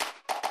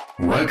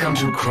Welcome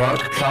to Crowd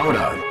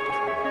Plauder,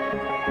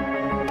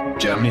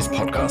 Germany's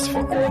podcast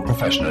for all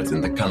professionals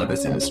in the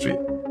cannabis industry.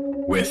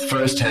 With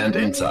first-hand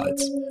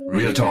insights,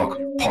 real talk,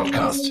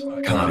 Podcast,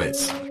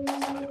 Cannabis.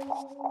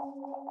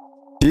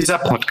 Dieser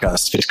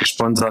Podcast wird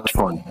gesponsert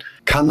von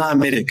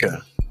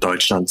Cannabis-Medical,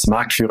 Deutschlands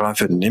Marktführer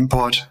für den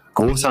Import,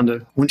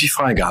 Großhandel und die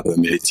Freigabe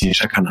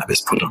medizinischer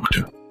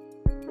Cannabisprodukte.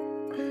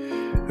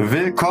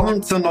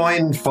 Willkommen zur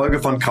neuen Folge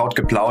von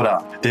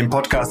Krautgeplauder, dem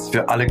Podcast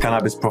für alle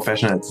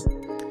Cannabis-Professionals.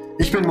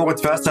 Ich bin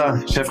Moritz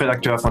Förster,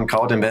 Chefredakteur von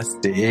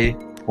krautinvest.de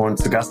und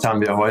zu Gast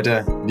haben wir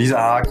heute Lisa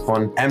Haag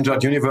von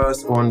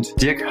Universe und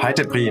Dirk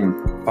Heitepriem,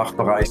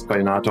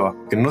 Fachbereichskoordinator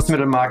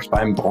Genussmittelmarkt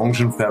beim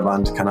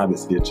Branchenverband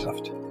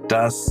Cannabiswirtschaft.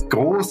 Das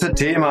große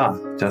Thema,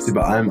 das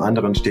über allem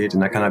anderen steht in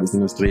der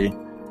Cannabisindustrie,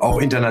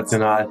 auch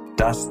international,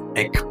 das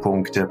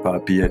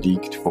Eckpunktepapier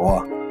liegt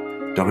vor.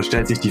 Doch es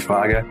stellt sich die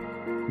Frage,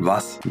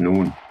 was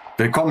nun?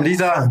 Willkommen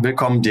Lisa,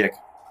 willkommen Dirk.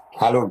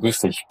 Hallo, grüß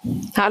dich.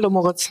 Hallo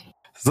Moritz.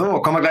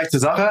 So, kommen wir gleich zur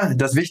Sache.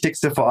 Das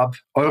Wichtigste vorab,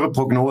 eure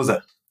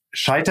Prognose.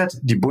 Scheitert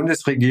die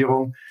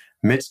Bundesregierung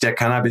mit der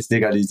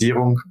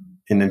Cannabis-Legalisierung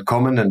in den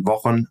kommenden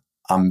Wochen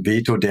am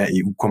Veto der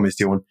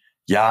EU-Kommission?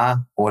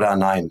 Ja oder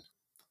nein?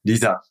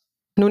 Lisa.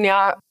 Nun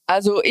ja,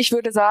 also ich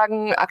würde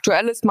sagen,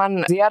 aktuell ist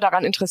man sehr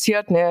daran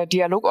interessiert, eine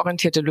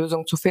dialogorientierte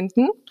Lösung zu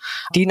finden,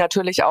 die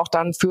natürlich auch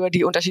dann für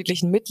die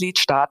unterschiedlichen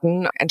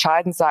Mitgliedstaaten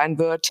entscheidend sein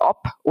wird, ob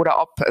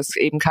es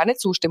eben keine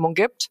Zustimmung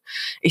gibt.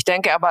 Ich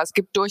denke aber, es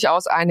gibt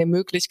durchaus eine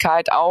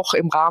Möglichkeit, auch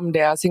im Rahmen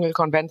der Single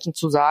Convention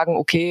zu sagen,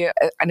 okay,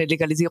 eine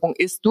Legalisierung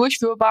ist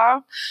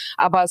durchführbar,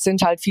 aber es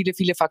sind halt viele,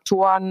 viele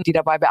Faktoren, die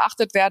dabei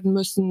beachtet werden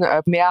müssen.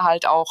 Mehr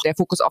halt auch der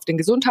Fokus auf den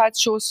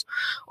Gesundheitsschutz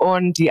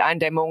und die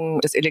Eindämmung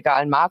des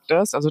illegalen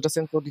Marktes. Also das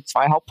sind so die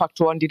zwei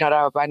Hauptfaktoren, die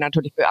dabei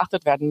natürlich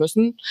beachtet werden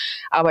müssen.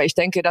 Aber ich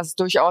denke, dass es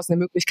durchaus eine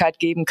Möglichkeit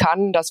geben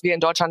kann, dass wir in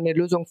Deutschland eine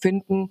Lösung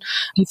finden,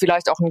 die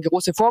vielleicht auch eine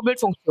große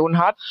Vorbildfunktion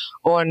hat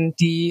und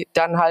die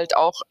dann halt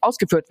auch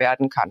ausgeführt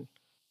werden kann.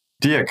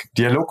 Dirk,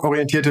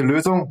 dialogorientierte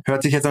Lösung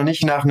hört sich jetzt noch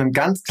nicht nach einem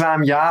ganz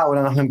klaren Ja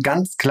oder nach einem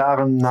ganz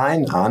klaren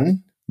Nein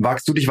an.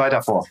 Wagst du dich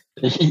weiter vor?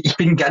 Ich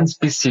bin ganz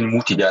bisschen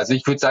mutiger. Also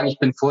ich würde sagen, ich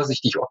bin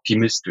vorsichtig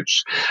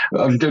optimistisch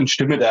und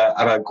stimme da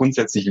aber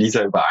grundsätzlich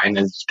Lisa überein.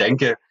 Also ich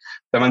denke,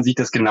 wenn man sich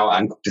das genau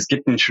anguckt, es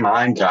gibt einen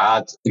schmalen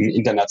Grat im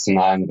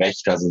internationalen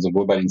Recht, also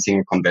sowohl bei den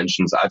Single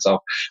Conventions als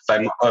auch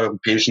beim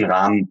europäischen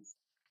Rahmen,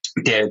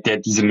 der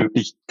diese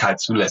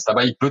Möglichkeit zulässt.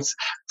 Aber ich würde es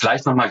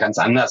vielleicht nochmal ganz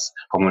anders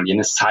formulieren.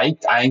 Es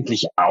zeigt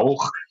eigentlich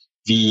auch,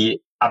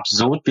 wie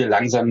absurd wir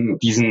langsam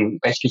diesen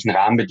rechtlichen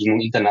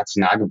Rahmenbedingungen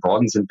international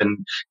geworden sind,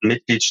 wenn ein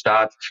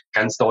Mitgliedstaat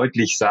ganz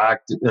deutlich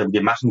sagt,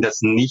 wir machen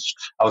das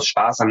nicht aus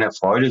Spaß an der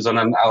Freude,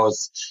 sondern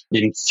aus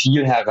dem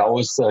Ziel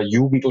heraus,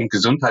 Jugend- und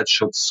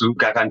Gesundheitsschutz zu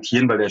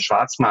garantieren, weil der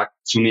Schwarzmarkt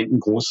zunehmend ein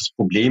großes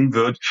Problem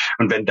wird.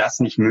 Und wenn das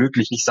nicht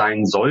möglich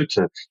sein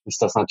sollte,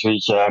 ist das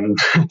natürlich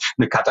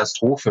eine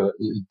Katastrophe,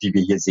 die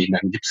wir hier sehen.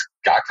 Dann gibt es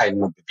gar keine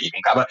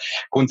Bewegung. Aber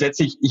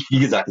grundsätzlich, wie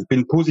gesagt, ich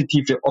bin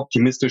positiv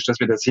optimistisch,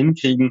 dass wir das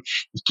hinkriegen.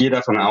 Ich gehe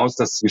davon aus,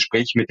 dass das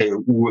Gespräch mit der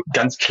EU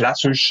ganz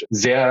klassisch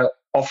sehr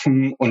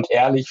offen und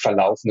ehrlich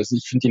verlaufen ist.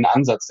 Ich finde den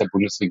Ansatz der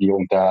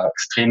Bundesregierung da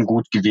extrem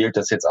gut gewählt,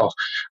 das jetzt auch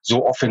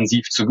so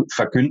offensiv zu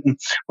verkünden.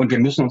 Und wir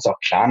müssen uns auch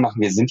klar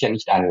machen, wir sind ja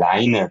nicht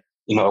alleine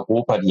in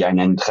Europa, die ein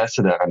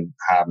Interesse daran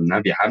haben.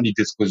 Wir haben die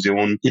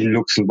Diskussion in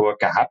Luxemburg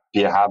gehabt.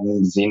 Wir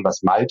haben gesehen,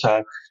 was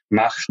Malta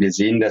macht. Wir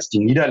sehen, dass die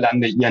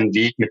Niederlande ihren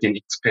Weg mit dem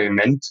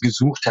Experiment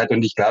gesucht hat.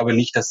 Und ich glaube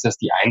nicht, dass das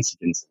die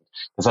einzigen sind.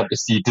 Deshalb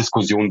ist die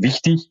Diskussion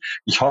wichtig.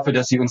 Ich hoffe,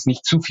 dass sie uns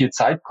nicht zu viel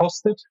Zeit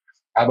kostet.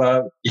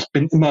 Aber ich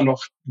gehe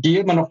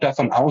immer noch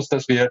davon aus,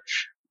 dass wir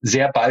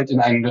sehr bald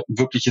in ein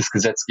wirkliches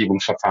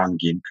Gesetzgebungsverfahren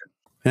gehen können.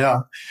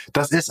 Ja,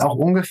 das ist auch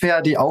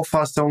ungefähr die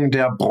Auffassung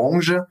der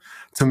Branche,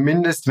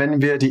 zumindest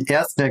wenn wir die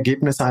ersten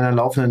Ergebnisse einer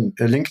laufenden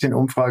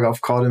LinkedIn-Umfrage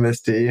auf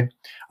crowdinvest.de,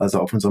 also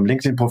auf unserem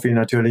LinkedIn-Profil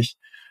natürlich,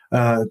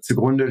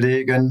 zugrunde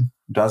legen.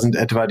 Da sind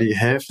etwa die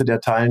Hälfte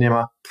der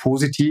Teilnehmer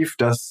positiv,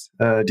 dass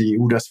die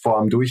EU das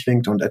Vorhaben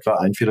durchwinkt und etwa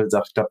ein Viertel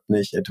sagt, klappt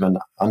nicht, etwa ein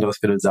anderes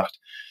Viertel sagt,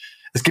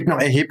 es gibt noch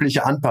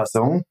erhebliche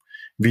Anpassungen,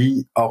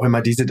 wie auch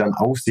immer diese dann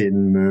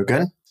aussehen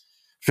mögen.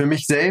 Für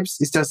mich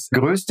selbst ist das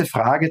größte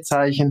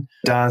Fragezeichen,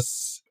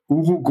 dass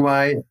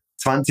Uruguay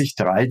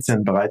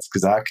 2013 bereits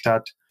gesagt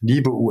hat,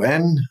 liebe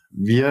UN,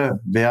 wir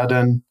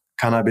werden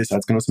Cannabis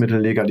als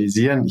Genussmittel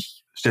legalisieren.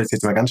 Ich stelle es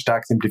jetzt mal ganz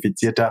stark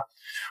simplifiziert dar.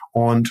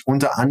 Und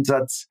unser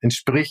Ansatz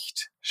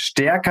entspricht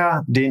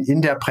stärker den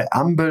in der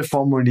Präambel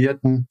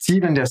formulierten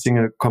Zielen der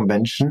Single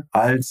Convention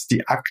als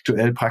die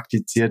aktuell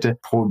praktizierte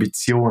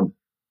Prohibition.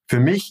 Für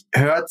mich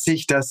hört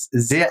sich das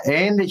sehr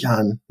ähnlich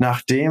an,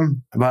 nach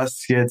dem,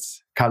 was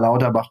jetzt Karl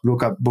Lauterbach,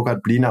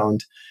 Burkhard Bliner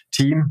und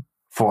Team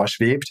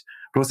vorschwebt.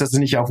 Bloß, dass es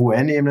nicht auf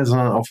UN-Ebene,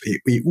 sondern auf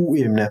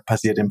EU-Ebene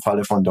passiert im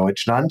Falle von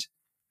Deutschland.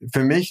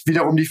 für mich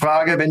wiederum die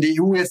Frage, wenn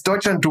die EU jetzt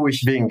Deutschland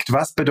durchwinkt,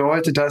 was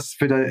bedeutet das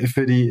für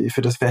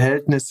das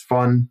Verhältnis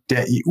von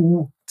der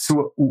EU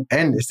zur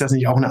UN? Ist das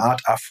nicht auch eine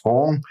Art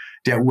Affront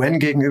der UN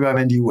gegenüber,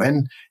 wenn die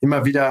UN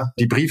immer wieder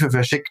die Briefe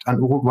verschickt an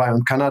Uruguay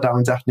und Kanada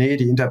und sagt, nee,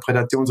 die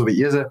Interpretation, so wie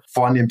ihr sie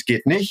vornehmt,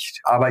 geht nicht.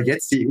 Aber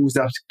jetzt die EU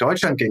sagt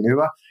Deutschland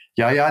gegenüber,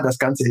 ja, das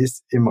Ganze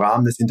ist im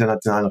Rahmen des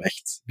internationalen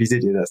Rechts. Wie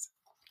seht ihr das?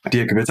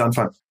 Dirk, willst du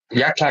anfangen?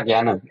 Ja, klar,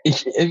 gerne.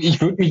 Ich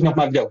würde mich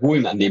nochmal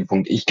wiederholen an dem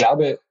Punkt. Ich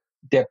glaube,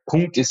 der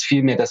Punkt ist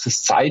vielmehr, dass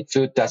es Zeit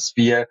wird, dass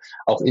wir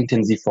auch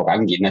intensiv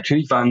vorangehen.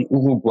 Natürlich waren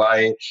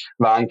Uruguay,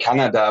 waren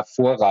Kanada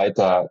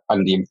Vorreiter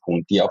an dem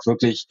Punkt, die auch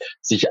wirklich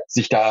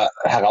sich da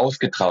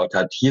herausgetraut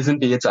hat. Hier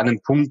sind wir jetzt an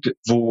einem Punkt,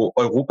 wo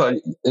Europa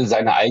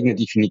seine eigene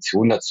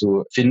Definition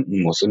dazu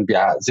finden muss. Und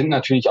wir sind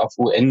natürlich auf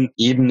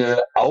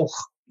UN-Ebene auch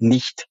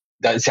nicht.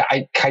 Da ist ja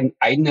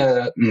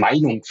keine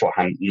Meinung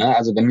vorhanden. Ne?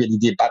 Also wenn wir die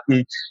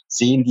Debatten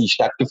sehen, die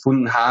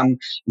stattgefunden haben,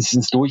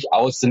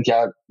 sind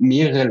ja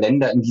mehrere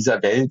Länder in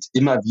dieser Welt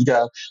immer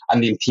wieder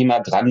an dem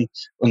Thema dran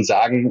und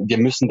sagen, wir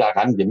müssen da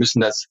ran, wir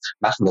müssen das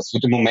machen. Das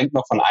wird im Moment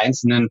noch von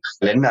einzelnen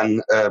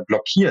Ländern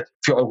blockiert.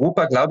 Für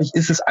Europa, glaube ich,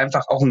 ist es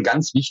einfach auch ein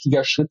ganz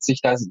wichtiger Schritt,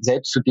 sich da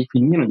selbst zu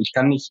definieren. Und ich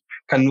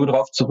kann nur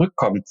darauf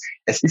zurückkommen.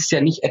 Es ist ja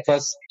nicht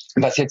etwas,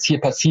 was jetzt hier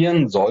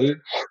passieren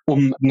soll,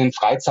 um einen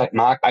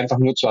Freizeitmarkt einfach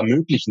nur zu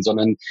ermöglichen,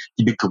 sondern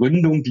die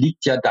Begründung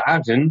liegt ja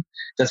darin,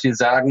 dass wir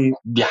sagen,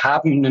 wir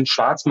haben einen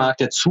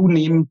Schwarzmarkt, der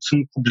zunehmend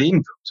zum Problem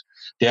wird,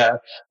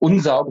 der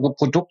unsaubere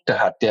Produkte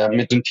hat, der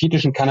mit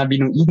synthetischen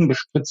Cannabinoiden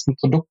bespritzten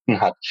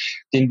Produkten hat,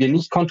 den wir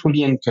nicht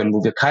kontrollieren können,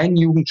 wo wir keinen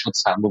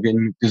Jugendschutz haben, wo wir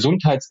eine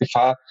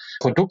Gesundheitsgefahr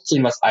Produkt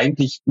sehen, was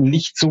eigentlich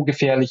nicht so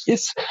gefährlich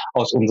ist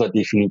aus unserer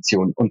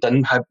Definition. Und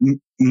dann halt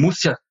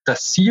muss ja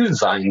das Ziel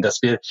sein,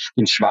 dass wir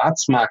den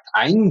Schwarzmarkt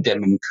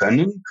eindämmen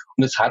können.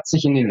 Und es hat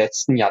sich in den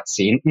letzten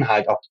Jahrzehnten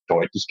halt auch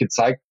deutlich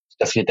gezeigt,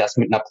 dass wir das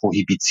mit einer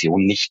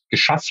Prohibition nicht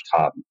geschafft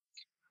haben.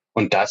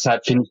 Und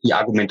deshalb finde ich die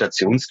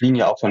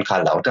Argumentationslinie auch von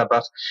Karl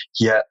Lauterbach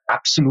hier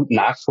absolut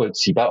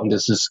nachvollziehbar. Und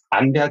es ist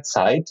an der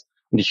Zeit,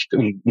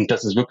 und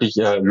das ist wirklich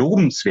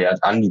lobenswert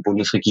an die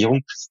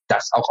Bundesregierung,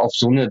 das auch auf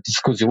so eine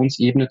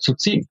Diskussionsebene zu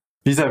ziehen.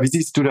 Lisa, wie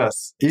siehst du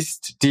das?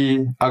 Ist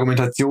die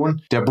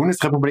Argumentation der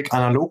Bundesrepublik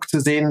analog zu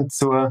sehen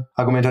zur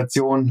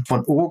Argumentation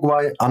von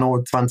Uruguay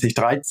anno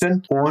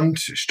 2013 und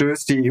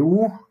stößt die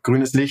EU,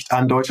 grünes Licht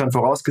an Deutschland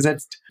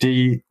vorausgesetzt,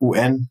 die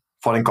UN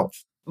vor den Kopf?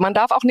 Man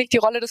darf auch nicht die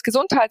Rolle des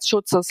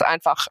Gesundheitsschutzes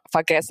einfach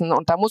vergessen.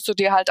 Und da musst du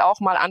dir halt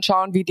auch mal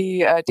anschauen, wie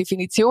die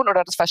Definition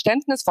oder das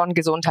Verständnis von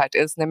Gesundheit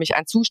ist, nämlich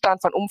ein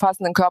Zustand von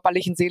umfassenden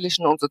körperlichen,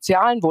 seelischen und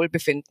sozialen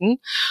Wohlbefinden.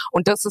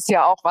 Und das ist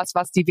ja auch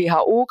was die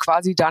WHO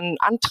quasi dann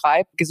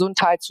antreibt,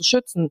 Gesundheit zu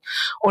schützen.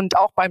 Und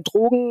auch bei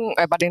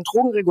den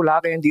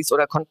Drogenregularien,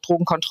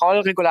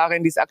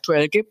 Drogenkontrollregularien, die es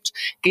aktuell gibt,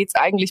 geht es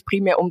eigentlich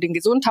primär um den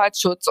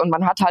Gesundheitsschutz. Und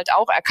man hat halt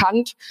auch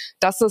erkannt,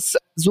 dass es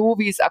so,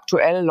 wie es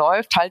aktuell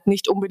läuft, halt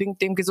nicht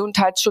unbedingt dem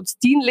Gesundheitsschutz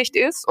dienlich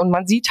ist. Und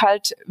man sieht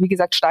halt, wie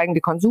gesagt,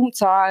 steigende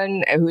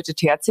Konsumzahlen, erhöhte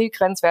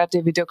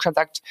THC-Grenzwerte, wie Dirk schon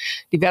sagt,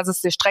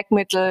 diverseste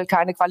Streckmittel,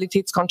 keine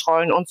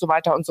Qualitätskontrollen und so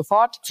weiter und so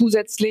fort.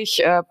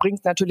 Zusätzlich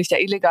bringt natürlich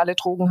der illegale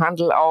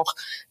Drogenhandel auch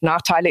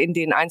Nachteile in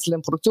den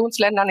einzelnen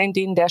Produktionsländern, in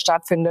denen der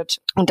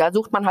stattfindet. Und da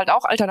sucht man halt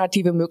auch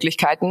alternative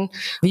Möglichkeiten,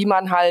 wie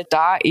man halt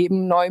da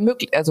eben neue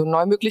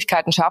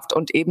Möglichkeiten schafft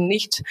und eben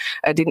nicht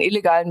den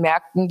illegalen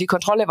Märkten die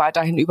Kontrolle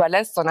weiterhin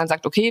überlässt, sondern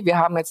sagt, okay, wir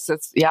haben jetzt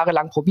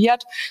jahrelang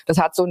probiert, das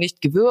hat so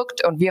nicht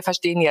gewirkt und wir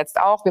verstehen jetzt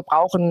auch, wir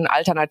brauchen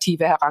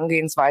alternative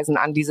Herangehensweisen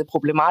an diese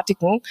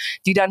Problematiken,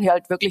 die dann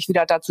halt wirklich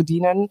wieder dazu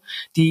dienen,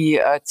 die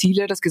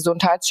Ziele des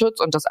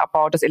Gesundheitsschutzes und des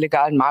Abbau des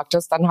illegalen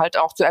Marktes dann halt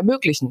auch zu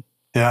ermöglichen.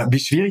 Ja, wie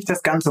schwierig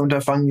das ganze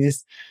Unterfangen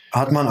ist,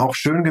 hat man auch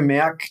schön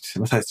gemerkt,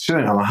 was heißt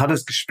schön, aber man hat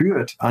es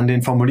gespürt an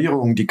den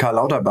Formulierungen, die Karl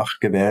Lauterbach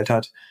gewählt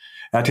hat.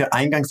 Er hat ja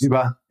eingangs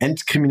über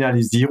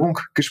Entkriminalisierung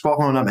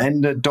gesprochen und am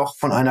Ende doch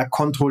von einer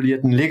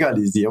kontrollierten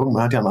Legalisierung.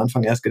 Man hat ja am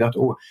Anfang erst gedacht,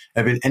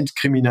 er will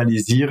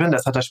entkriminalisieren.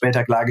 Das hat er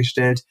später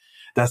klargestellt,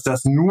 dass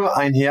das nur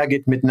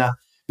einhergeht mit einer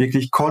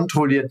wirklich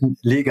kontrollierten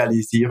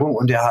Legalisierung.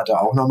 Und er hatte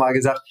auch nochmal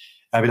gesagt,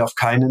 er will auf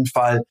keinen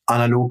Fall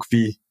analog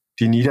wie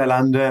die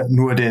Niederlande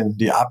nur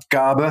die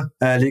Abgabe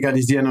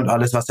legalisieren und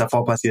alles, was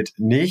davor passiert,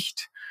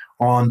 nicht.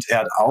 Und er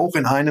hat auch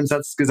in einem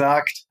Satz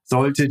gesagt,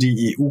 sollte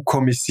die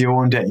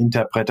EU-Kommission der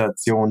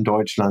Interpretation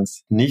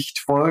Deutschlands nicht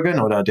folgen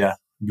oder der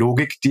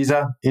Logik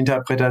dieser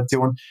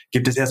Interpretation,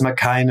 gibt es erstmal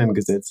keinen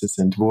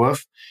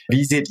Gesetzesentwurf.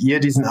 Wie seht ihr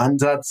diesen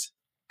Ansatz?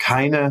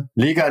 Keine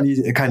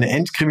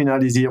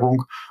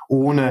Entkriminalisierung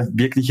ohne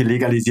wirkliche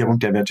Legalisierung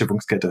der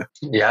Wertschöpfungskette.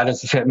 Ja,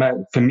 das ist ja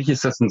immer, für mich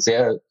ist das ein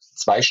sehr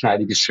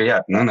zweischneidiges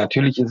Schwert. Ne?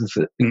 Natürlich ist es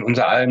in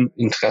unser allem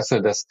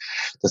Interesse, dass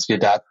wir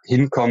da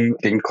hinkommen,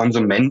 den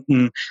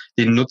Konsumenten,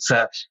 den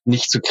Nutzer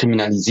nicht zu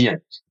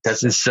kriminalisieren.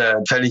 Das ist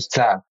völlig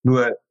klar.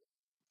 Nur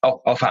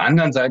auch auf der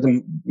anderen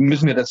Seite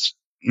müssen wir das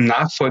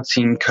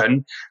nachvollziehen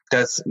können,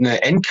 dass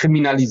eine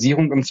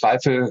Entkriminalisierung im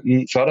Zweifel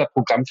ein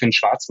Förderprogramm für den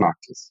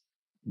Schwarzmarkt ist.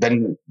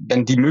 Wenn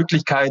die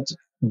Möglichkeit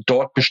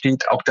dort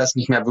besteht, auch das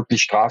nicht mehr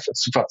wirklich strafbar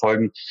zu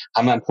verfolgen,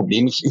 haben wir ein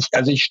Problem. Ich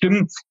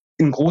stimme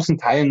in großen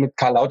Teilen mit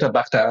Karl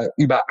Lauterbach da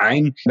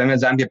überein, wenn wir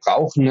sagen, wir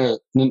brauchen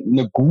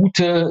eine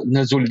gute,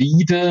 eine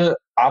solide,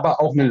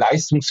 aber auch eine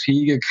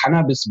leistungsfähige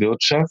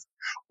Cannabiswirtschaft,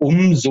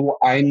 um so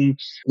ein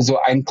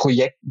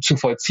Projekt zu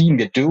vollziehen.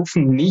 Wir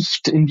dürfen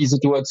nicht in die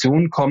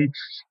Situation kommen,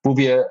 wo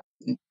wir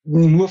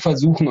nur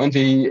versuchen,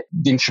 irgendwie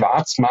den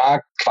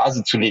Schwarzmarkt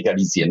quasi zu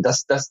legalisieren.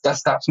 Das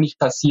darf nicht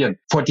passieren.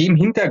 Vor dem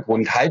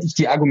Hintergrund halte ich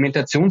die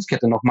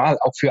Argumentationskette nochmal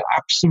auch für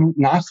absolut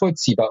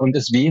nachvollziehbar. Und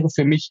es wäre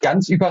für mich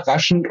ganz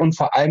überraschend und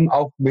vor allem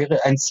auch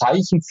wäre ein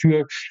Zeichen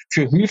für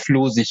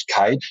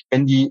Hilflosigkeit,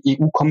 wenn die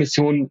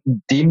EU-Kommission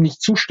dem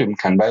nicht zustimmen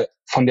kann. Weil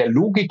von der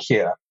Logik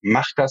her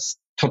macht das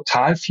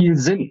total viel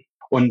Sinn.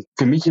 Und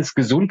für mich ist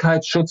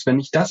Gesundheitsschutz, wenn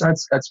ich das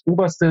als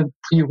oberste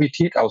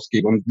Priorität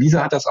ausgebe, und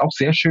Lisa hat das auch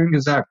sehr schön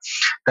gesagt,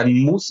 dann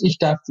muss ich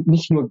da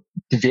nicht nur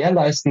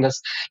gewährleisten,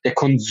 dass der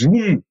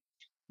Konsum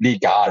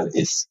legal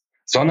ist,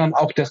 sondern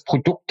auch, dass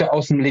Produkte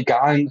aus einem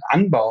legalen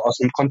Anbau, aus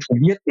einem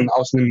kontrollierten,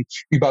 aus einem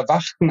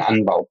überwachten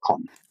Anbau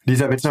kommen.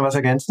 Lisa, willst du noch was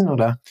ergänzen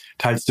oder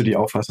teilst du die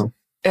Auffassung?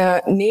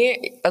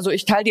 Nee, also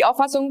ich teile die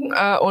Auffassung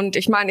und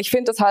ich meine, ich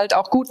finde es halt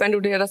auch gut, wenn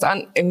du dir das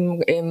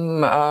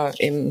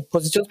im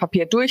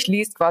Positionspapier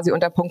durchliest, quasi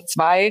unter Punkt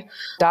 2,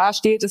 da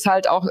steht es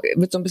halt auch,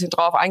 wird so ein bisschen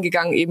drauf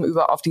eingegangen, eben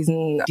auf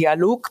diesen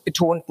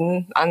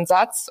dialogbetonten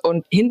Ansatz,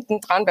 und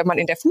hinten dran, wenn man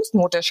in der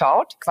Fußnote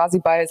schaut, quasi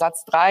bei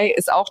Satz 3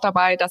 ist auch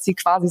dabei, dass sie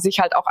quasi sich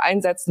halt auch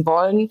einsetzen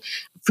wollen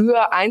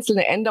für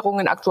einzelne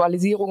Änderungen,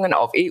 Aktualisierungen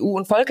auf EU-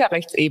 und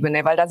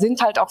Völkerrechtsebene, weil da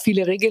sind halt auch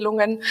viele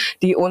Regelungen,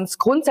 die uns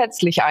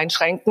grundsätzlich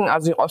einschränken,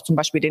 also auch zum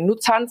Beispiel den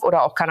Nutzhanf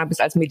oder auch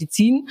Cannabis als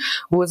Medizin,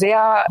 wo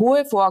sehr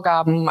hohe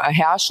Vorgaben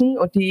herrschen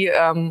und die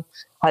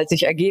halt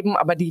sich ergeben,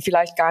 aber die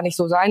vielleicht gar nicht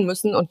so sein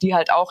müssen und die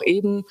halt auch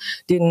eben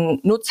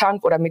den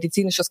Nutzhanf oder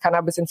medizinisches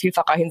Cannabis in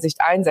vielfacher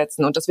Hinsicht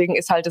einsetzen. Und deswegen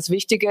ist halt das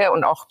Wichtige,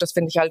 und auch das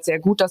finde ich halt sehr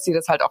gut, dass sie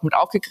das halt auch mit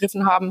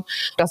aufgegriffen haben,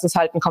 dass es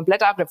halt ein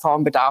kompletter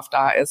Reformbedarf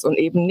da ist und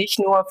eben nicht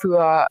nur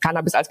für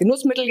Cannabis als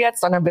Genussmittel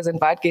jetzt, sondern wir sind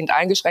weitgehend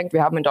eingeschränkt.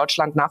 Wir haben in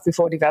Deutschland nach wie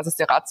vor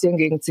diverseste Razzien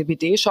gegen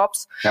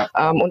CBD-Shops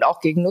und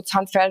auch gegen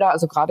Nutzhanffelder.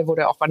 Also gerade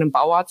wurde auch bei einem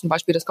Bauer zum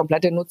Beispiel das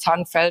komplette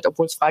Nutzhanffeld,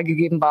 obwohl es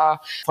freigegeben war,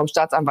 vom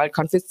Staatsanwalt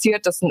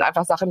konfisziert. Das sind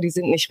einfach Sachen, die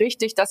sind nicht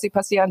richtig, dass sie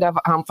passieren. Da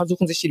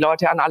versuchen sich die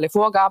Leute an alle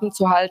Vorgaben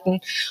zu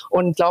halten.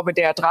 Und ich glaube,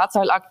 der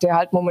Drahtseilakt, der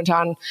halt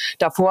momentan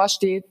davor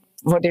steht,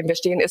 vor dem wir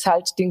stehen, ist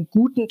halt den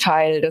guten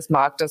Teil des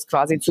Marktes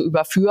quasi zu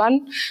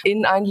überführen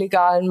in einen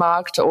legalen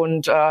Markt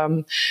und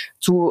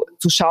zu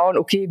schauen,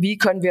 okay, wie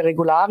können wir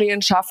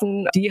Regularien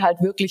schaffen, die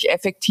halt wirklich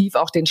effektiv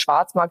auch den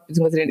Schwarzmarkt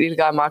bzw. den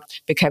illegalen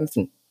Markt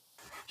bekämpfen.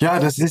 Ja,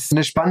 das ist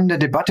eine spannende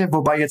Debatte,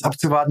 wobei jetzt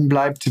abzuwarten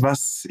bleibt,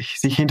 was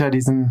sich hinter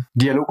diesem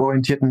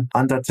dialogorientierten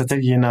Ansatz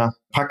tatsächlich in der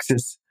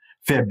Praxis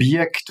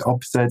verbirgt,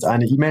 ob es da jetzt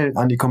eine E-Mail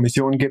an die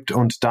Kommission gibt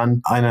und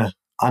dann eine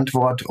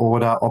Antwort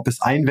oder ob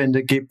es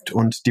Einwände gibt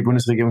und die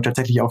Bundesregierung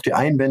tatsächlich auf die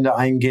Einwände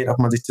eingeht, ob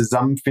man sich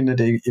zusammenfindet,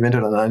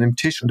 eventuell an einem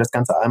Tisch und das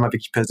Ganze einmal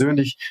wirklich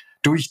persönlich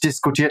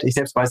durchdiskutiert. Ich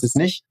selbst weiß es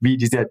nicht, wie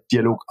dieser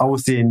Dialog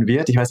aussehen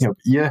wird. Ich weiß nicht, ob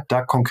ihr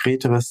da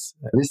Konkreteres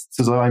wisst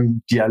zu so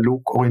einem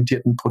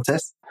dialogorientierten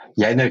Prozess.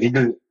 Ja, in der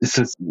Regel ist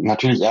es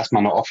natürlich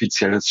erstmal ein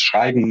offizielles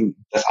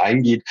Schreiben, das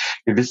eingeht.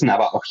 Wir wissen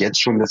aber auch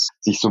jetzt schon, dass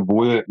sich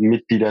sowohl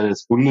Mitglieder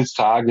des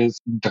Bundestages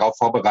darauf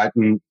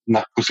vorbereiten,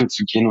 nach Brüssel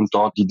zu gehen und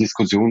dort die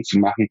Diskussion zu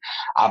machen,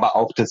 aber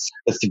auch, dass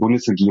die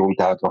Bundesregierung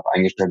darauf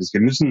eingestellt ist.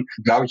 Wir müssen,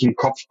 glaube ich, im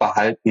Kopf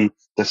behalten,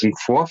 dass im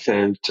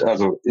Vorfeld,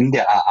 also in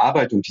der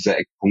Erarbeitung dieser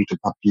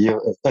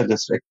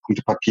des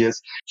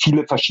Eckpunktepapiers,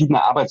 viele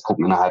verschiedene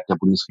Arbeitsgruppen innerhalb der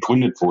Bundesregierung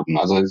gegründet wurden.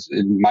 Also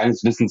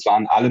meines Wissens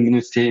waren alle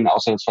Ministerien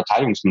außer das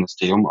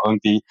Verteidigungsministerium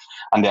irgendwie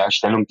an der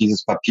Erstellung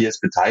dieses Papiers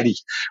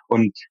beteiligt.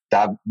 Und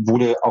da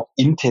wurde auch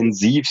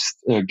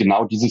intensivst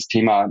genau dieses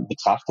Thema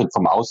betrachtet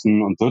vom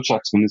Außen- und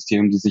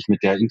Wirtschaftsministerium, die sich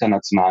mit der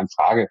internationalen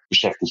Frage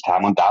beschäftigt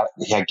haben. Und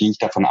daher gehe ich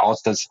davon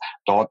aus, dass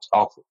dort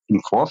auch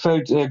im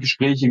Vorfeld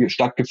Gespräche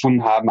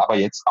stattgefunden haben, aber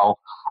jetzt auch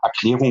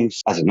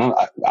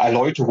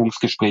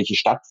Erläuterungsgespräche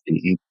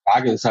stattfinden. Die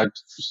Frage ist halt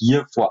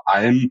hier vor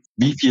allem,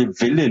 wie viel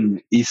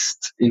Willen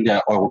ist in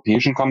der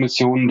Europäischen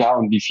Kommission da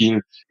und wie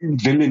viel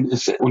Willen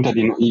ist unter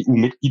den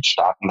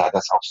EU-Mitgliedstaaten da,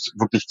 das auch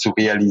wirklich zu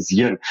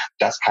realisieren.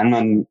 Das kann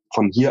man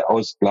von hier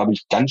aus, glaube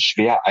ich, ganz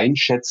schwer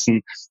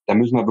einschätzen. Da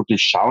müssen wir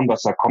wirklich schauen,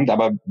 was da kommt.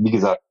 Aber wie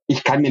gesagt,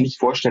 ich kann mir nicht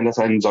vorstellen, dass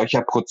ein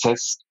solcher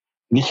Prozess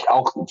nicht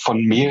auch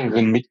von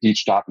mehreren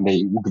Mitgliedstaaten der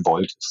EU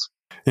gewollt ist.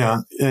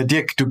 Ja,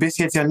 Dirk, du bist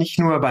jetzt ja nicht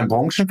nur beim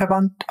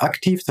Branchenverband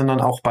aktiv, sondern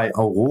auch bei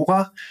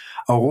Aurora.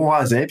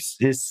 Aurora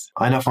selbst ist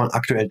einer von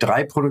aktuell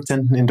 3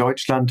 Produzenten in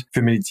Deutschland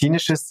für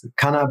medizinisches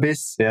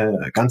Cannabis.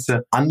 Der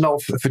ganze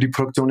Anlauf für die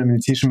Produktion im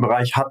medizinischen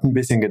Bereich hat ein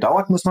bisschen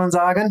gedauert, muss man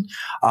sagen,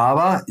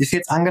 aber ist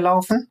jetzt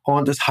angelaufen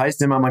und das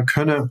heißt immer, man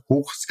könne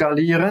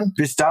hochskalieren.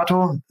 Bis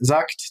dato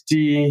sagt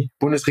die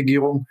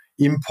Bundesregierung,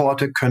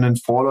 Importe können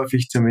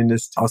vorläufig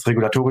zumindest aus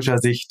regulatorischer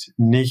Sicht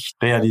nicht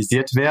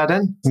realisiert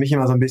werden. Mich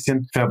immer so ein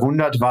bisschen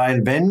verwundert,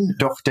 weil wenn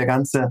doch der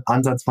ganze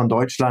Ansatz von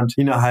Deutschland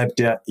innerhalb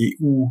der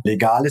EU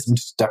legal ist und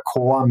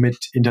d'accord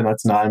mit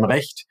internationalem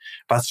Recht,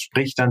 was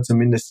spricht dann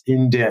zumindest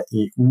in der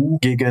EU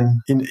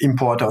gegen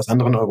Importe aus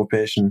anderen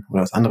europäischen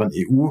oder aus anderen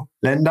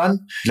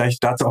EU-Ländern?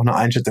 Vielleicht dazu auch eine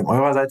Einschätzung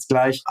eurerseits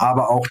gleich,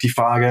 aber auch die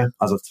Frage,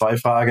 also zwei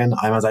Fragen,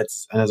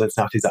 einerseits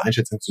nach dieser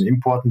Einschätzung zu den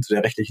Importen, zu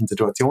der rechtlichen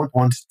Situation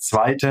und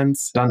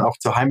zweitens dann auch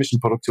zur heimischen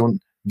Produktion,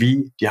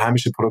 wie die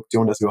heimische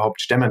Produktion das überhaupt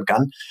stemmen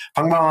kann.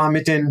 Fangen wir mal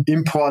mit den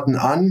Importen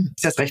an.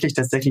 Ist das rechtlich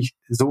tatsächlich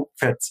so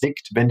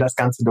verzwickt, wenn das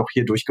Ganze doch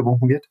hier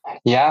durchgewunken wird?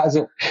 Ja,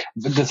 also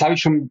das habe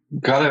ich schon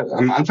gerade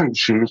am Anfang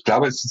geschrieben. Ich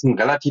glaube, es ist ein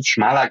relativ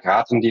schmaler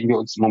Grad, in dem wir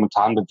uns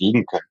momentan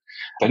bewegen können.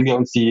 Wenn wir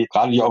uns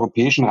gerade die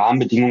europäischen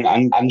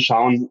Rahmenbedingungen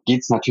anschauen,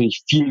 geht es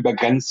natürlich viel über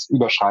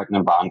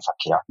grenzüberschreitenden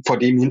Warenverkehr. Vor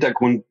dem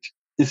Hintergrund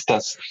ist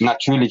das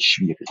natürlich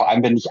schwierig, vor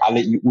allem wenn nicht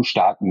alle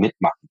EU-Staaten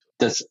mitmachen.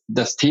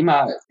 Das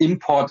Thema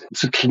Import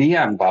zu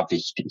klären war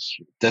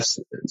wichtig.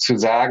 Das zu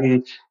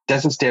sagen,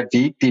 das ist der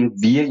Weg,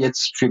 den wir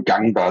jetzt für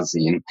gangbar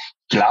sehen.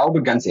 Ich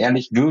glaube, ganz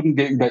ehrlich, würden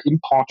wir über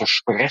Importe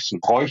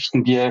sprechen,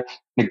 bräuchten wir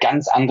eine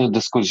ganz andere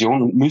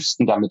Diskussion und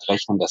müssten damit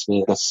rechnen, dass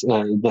wir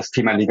das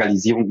Thema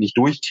Legalisierung nicht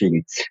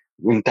durchkriegen.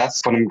 Und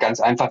das von einem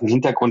ganz einfachen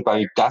Hintergrund,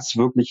 weil das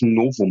wirklich ein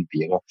Novum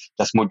wäre.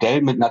 Das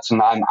Modell mit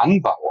nationalem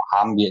Anbau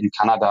haben wir in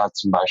Kanada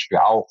zum Beispiel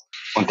auch.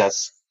 Und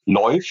das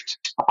läuft.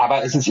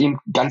 Aber es ist eben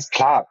ganz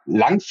klar,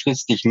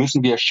 langfristig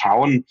müssen wir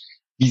schauen,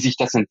 wie sich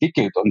das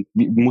entwickelt. Und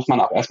muss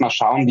man auch erstmal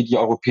schauen, wie die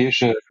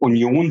Europäische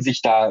Union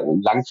sich da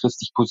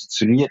langfristig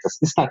positioniert. Das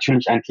ist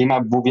natürlich ein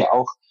Thema, wo wir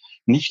auch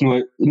nicht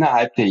nur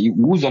innerhalb der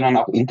EU, sondern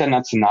auch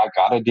international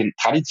gerade den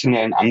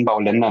traditionellen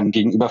Anbauländern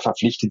gegenüber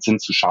verpflichtet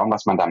sind, zu schauen,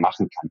 was man da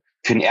machen kann.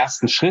 Für den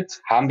ersten Schritt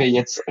haben wir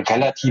jetzt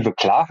relative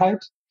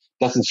Klarheit.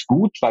 Das ist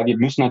gut, weil wir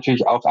müssen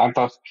natürlich auch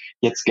einfach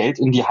jetzt Geld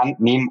in die Hand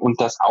nehmen und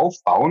das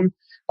aufbauen.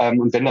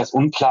 Und wenn das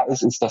unklar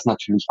ist, ist das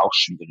natürlich auch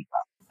schwieriger.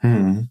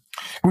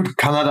 Gut,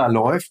 Kanada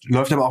läuft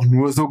aber auch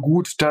nur so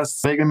gut,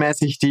 dass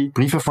regelmäßig die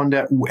Briefe von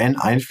der UN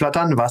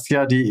einflattern, was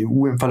ja die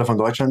EU im Falle von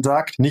Deutschland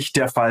sagt, nicht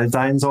der Fall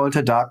sein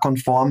sollte, da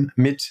konform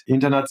mit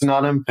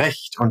internationalem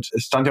Recht. Und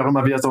es stand ja auch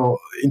immer wieder so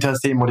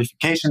Interstate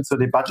Modification zur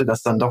Debatte,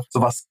 dass dann doch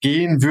sowas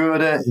gehen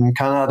würde. In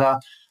Kanada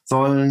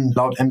sollen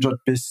laut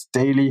MJOT bis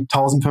Daily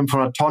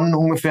 1500 Tonnen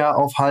ungefähr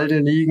auf Halde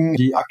liegen,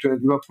 die aktuell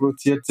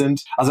überproduziert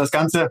sind. Also das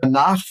ganze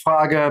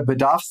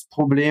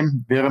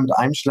Nachfrage-Bedarfsproblem wäre mit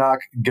einem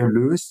Schlag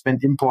gelöst, wenn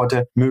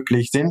Importe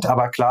möglich sind.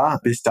 Aber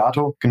klar, bis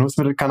dato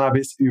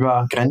Genussmittelcannabis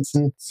über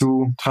Grenzen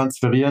zu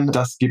transferieren,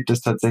 das gibt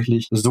es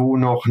tatsächlich so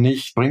noch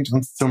nicht. Bringt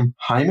uns zum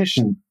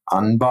heimischen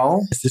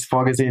Anbau. Es ist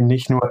vorgesehen,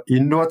 nicht nur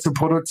Indoor zu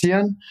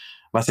produzieren,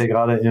 was ja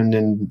gerade in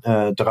den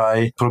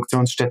 3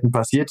 Produktionsstätten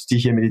passiert, die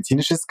hier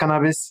medizinisches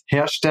Cannabis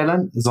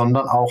herstellen,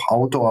 sondern auch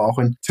Outdoor, auch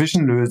in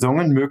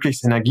Zwischenlösungen,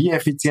 möglichst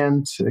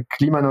energieeffizient,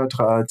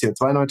 klimaneutral,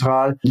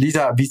 CO2-neutral.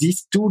 Lisa, wie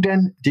siehst du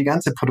denn die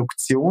ganze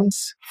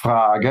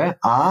Produktionsfrage?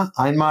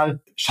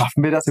 Einmal,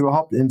 schaffen wir das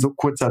überhaupt in so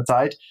kurzer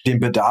Zeit, dem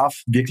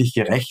Bedarf wirklich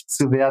gerecht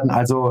zu werden?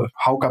 Also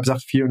Haug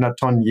sagt 400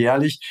 Tonnen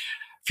jährlich.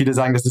 Viele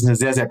sagen, das ist eine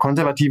sehr, sehr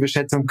konservative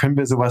Schätzung. Können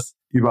wir sowas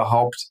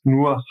überhaupt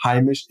nur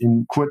heimisch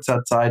in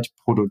kurzer Zeit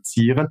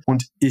produzieren?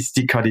 Und ist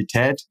die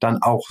Qualität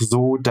dann auch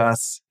so,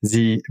 dass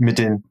sie mit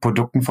den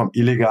Produkten vom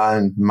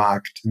illegalen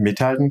Markt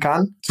mithalten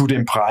kann? Zu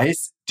dem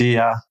Preis,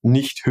 der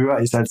nicht höher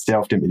ist als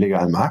der auf dem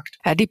illegalen Markt?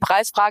 Ja, die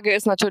Preisfrage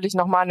ist natürlich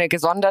nochmal eine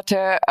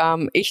gesonderte.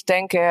 Ich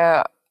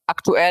denke,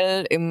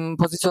 aktuell im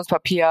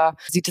Positionspapier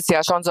sieht es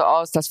ja schon so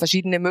aus, dass es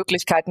verschiedene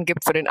Möglichkeiten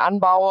gibt für den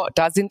Anbau.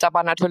 Da sind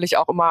aber natürlich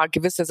auch immer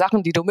gewisse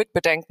Sachen, die du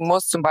mitbedenken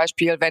musst. Zum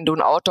Beispiel, wenn du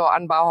einen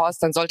Outdoor-Anbau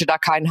hast, dann sollte da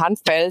kein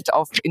Handfeld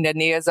in der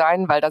Nähe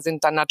sein, weil da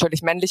sind dann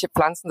natürlich männliche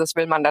Pflanzen, das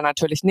will man dann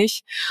natürlich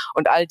nicht.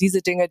 Und all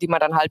diese Dinge, die man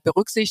dann halt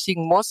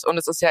berücksichtigen muss. Und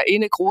es ist ja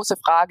eine große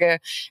Frage,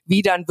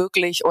 wie dann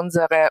wirklich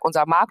unser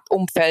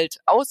Marktumfeld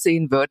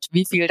aussehen wird.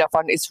 Wie viel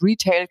davon ist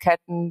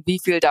Retail-Ketten? Wie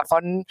viel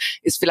davon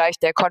ist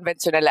vielleicht der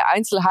konventionelle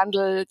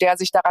Einzelhandel, der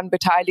sich daran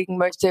beteiligen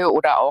möchte,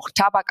 oder auch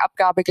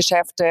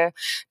Tabakabgabegeschäfte,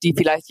 die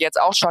vielleicht jetzt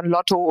auch schon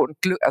Lotto und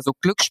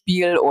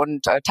Glücksspiel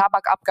und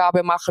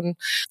Tabakabgabe machen.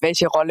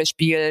 Welche Rolle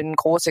spielen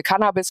große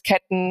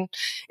Cannabis-Ketten?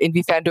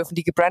 Inwiefern dürfen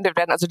die gebrandet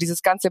werden? Also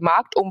dieses ganze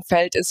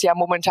Marktumfeld ist ja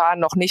momentan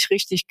noch nicht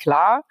richtig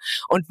klar.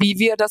 Und wie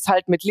wir das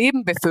halt mit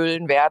Leben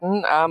befüllen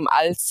werden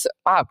als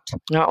Markt.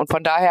 Ja, und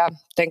von daher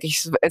denke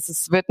ich,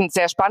 es wird eine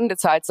sehr spannende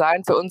Zeit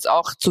sein für uns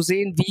auch zu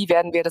sehen, wie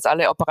werden wir das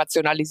alle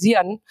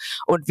operationalisieren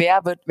und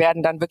wer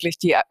werden dann wirklich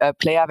die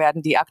Player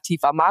werden, die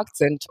aktiv am Markt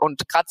sind.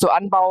 Und gerade so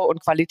Anbau-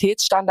 und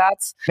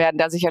Qualitätsstandards werden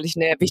da sicherlich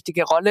eine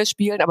wichtige Rolle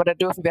spielen, aber da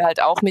dürfen wir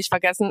halt auch nicht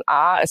vergessen,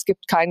 es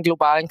gibt keinen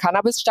globalen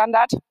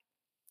Cannabis-Standard.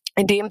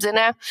 In dem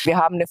Sinne, wir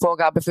haben eine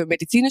Vorgabe für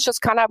medizinisches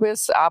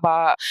Cannabis,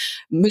 aber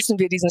müssen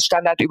wir diesen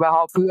Standard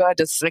überhaupt für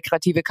das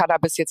rekreative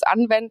Cannabis jetzt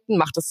anwenden?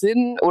 Macht das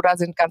Sinn oder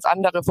sind ganz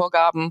andere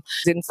Vorgaben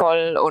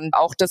sinnvoll? Und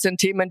auch das sind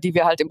Themen, die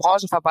wir halt im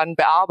Branchenverband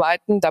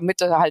bearbeiten,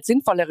 damit halt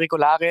sinnvolle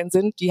Regularien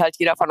sind, die halt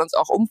jeder von uns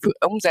auch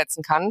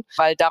umsetzen kann,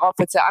 weil darauf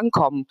wird es ja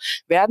ankommen.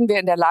 Werden wir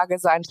in der Lage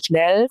sein,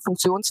 schnell,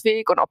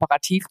 funktionsfähig und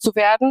operativ zu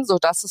werden,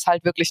 sodass es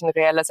halt wirklich ein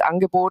reelles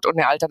Angebot und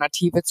eine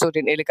Alternative zu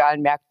den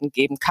illegalen Märkten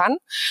geben kann?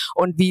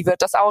 Und wie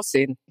wird das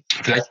aussehen?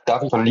 Vielleicht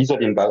darf ich von Lisa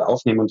den Ball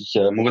aufnehmen und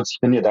Moritz, ich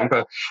bin dir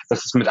dankbar, dass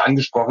ich es mit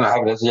angesprochen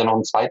habe, dass ich ja noch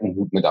einen zweiten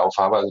Hut mit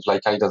aufhabe. Also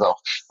vielleicht kann ich das auch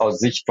aus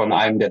Sicht von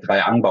einem der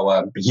 3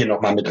 Anbauer hier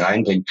nochmal mit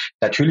reinbringen.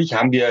 Natürlich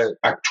haben wir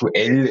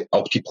aktuell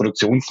auch die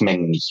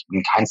Produktionsmengen nicht,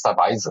 in keinster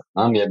Weise.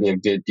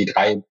 Die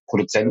 3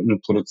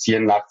 Produzenten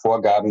produzieren nach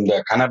Vorgaben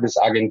der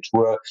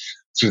Cannabis-Agentur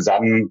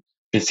zusammen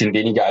bisschen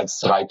weniger als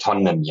 3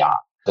 Tonnen im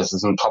Jahr. Das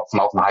ist ein Tropfen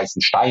auf einen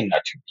heißen Stein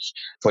natürlich.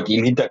 Vor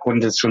dem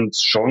Hintergrund ist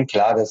schon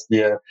klar, dass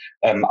wir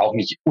auch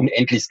nicht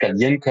unendlich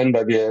skalieren können,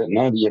 weil wir,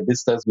 wie ihr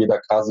wisst, dass wir da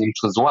quasi im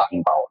Tresor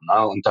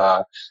anbauen,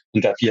 unter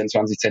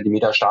 24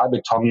 Zentimeter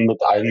Stahlbeton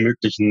mit allen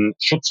möglichen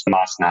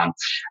Schutzmaßnahmen.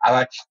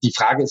 Aber die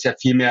Frage ist ja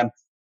vielmehr,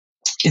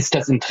 ist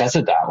das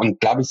Interesse da? Und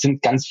glaube ich,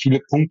 sind ganz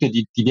viele Punkte,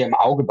 die wir im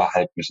Auge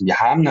behalten müssen.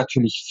 Wir haben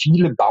natürlich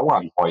viele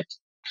Bauern heute,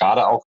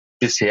 gerade auch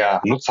bisher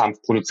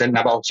Nutzhanfproduzenten,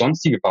 aber auch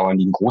sonstige Bauern,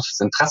 die ein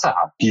großes Interesse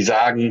haben. Die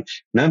sagen,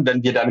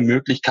 wenn wir da eine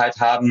Möglichkeit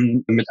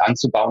haben, mit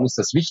anzubauen, ist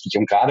das wichtig.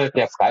 Und gerade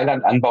der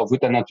Freilandanbau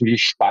wird dann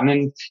natürlich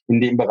spannend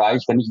in dem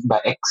Bereich, wenn ich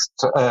über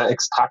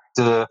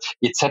Extrakte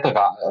etc.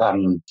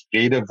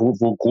 Rede,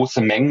 wo große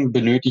Mengen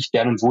benötigt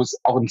werden und wo es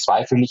auch im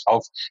Zweifel nicht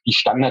auf die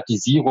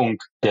Standardisierung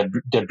der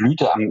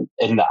Blüte am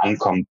Ende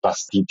ankommt,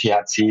 was die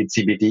THC,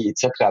 CBD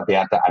etc.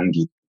 Werte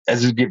angeht.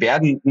 Also wir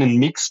werden einen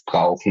Mix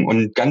brauchen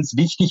und ganz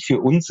wichtig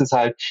für uns ist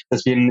halt,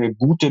 dass wir eine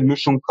gute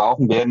Mischung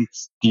brauchen werden,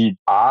 die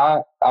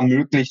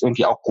ermöglicht,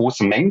 irgendwie auch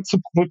große Mengen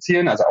zu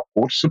produzieren, also auch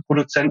große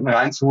Produzenten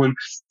reinzuholen,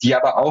 die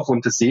aber auch,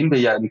 und das sehen wir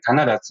ja in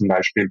Kanada zum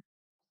Beispiel,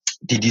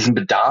 die diesen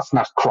Bedarf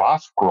nach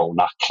Craft Grow,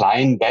 nach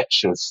kleinen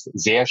Batches,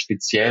 sehr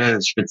spezielle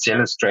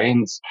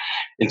Strains,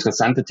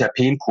 interessante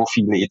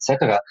Terpenprofile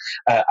etc.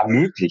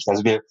 Ermöglicht.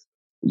 Also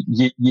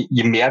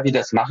je mehr wir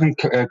das machen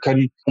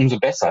können, umso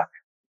besser.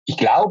 Ich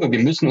glaube, wir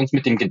müssen uns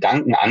mit dem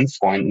Gedanken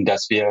anfreunden,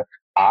 dass wir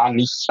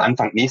nicht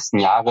Anfang nächsten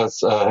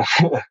Jahres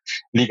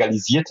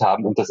legalisiert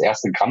haben und das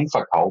erste Gramm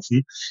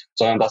verkaufen,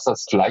 sondern dass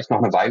das vielleicht noch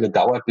eine Weile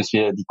dauert, bis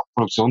wir die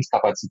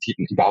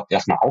Produktionskapazitäten überhaupt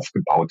erstmal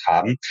aufgebaut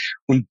haben.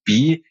 Und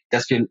B,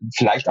 dass wir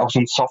vielleicht auch so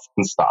einen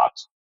soften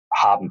Start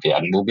haben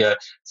werden, wo wir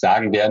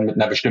sagen werden, mit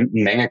einer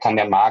bestimmten Menge kann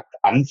der Markt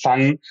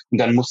anfangen und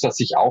dann muss das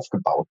sich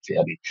aufgebaut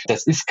werden.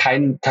 Das ist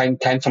kein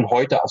von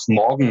heute auf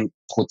morgen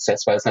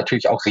Prozess, weil es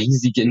natürlich auch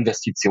riesige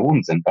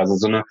Investitionen sind. Also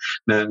so eine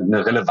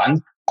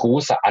relevant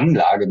große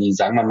Anlage, die,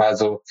 sagen wir mal,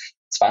 so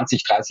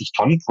 20, 30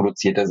 Tonnen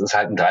produziert, das ist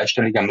halt ein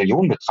 3-stelliger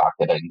Millionenbetrag,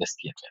 der da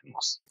investiert werden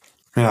muss.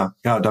 Ja,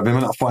 da will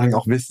man auch vor allen Dingen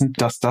auch wissen,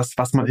 dass das,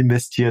 was man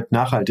investiert,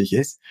 nachhaltig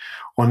ist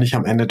und nicht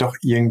am Ende doch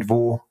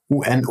irgendwo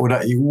UN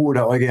oder EU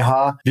oder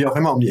EuGH, wie auch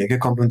immer, um die Ecke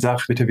kommt und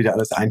sagt, bitte wieder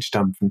alles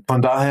einstampfen.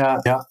 Von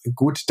daher, ja,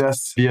 gut,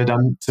 dass wir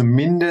dann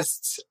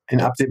zumindest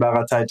in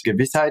absehbarer Zeit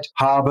Gewissheit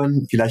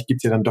haben. Vielleicht gibt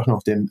es ja dann doch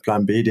noch den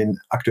Plan B, den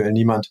aktuell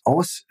niemand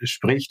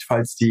ausspricht,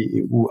 falls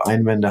die EU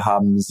Einwände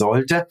haben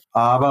sollte.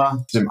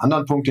 Aber zu dem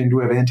anderen Punkt, den du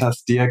erwähnt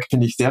hast, Dirk,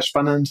 finde ich sehr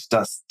spannend,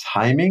 das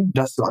Timing,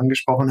 das du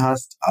angesprochen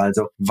hast.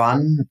 Also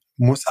wann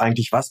muss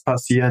eigentlich was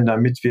passieren,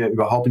 damit wir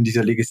überhaupt in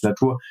dieser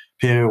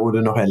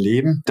Legislaturperiode noch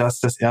erleben, dass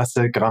das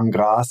erste Gramm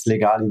Gras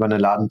legal über eine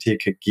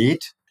Ladentheke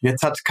geht.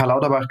 Jetzt hat Karl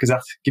Lauterbach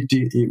gesagt, gibt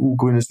die EU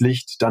grünes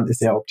Licht, dann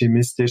ist er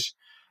optimistisch,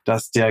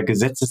 dass der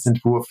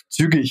Gesetzesentwurf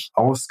zügig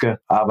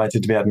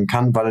ausgearbeitet werden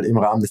kann, weil im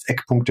Rahmen des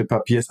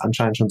Eckpunktepapiers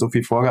anscheinend schon so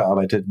viel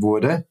vorgearbeitet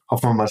wurde.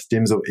 Hoffen wir mal, dass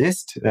dem so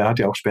ist. Er hat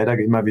ja auch später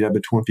immer wieder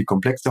betont, wie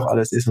komplex doch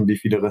alles ist und wie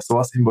viele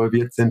Ressorts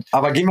involviert sind.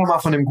 Aber gehen wir mal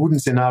von dem guten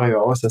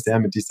Szenario aus, dass er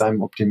mit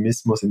seinem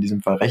Optimismus in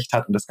diesem Fall recht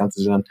hat und das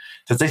Ganze dann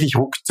tatsächlich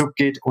ruckzuck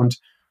geht und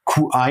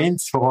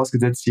Q1,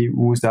 vorausgesetzt die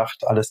EU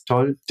sagt, alles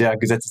toll, der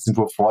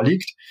Gesetzesentwurf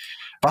vorliegt.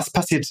 Was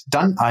passiert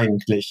dann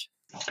eigentlich?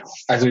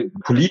 Also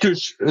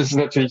politisch ist es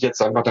natürlich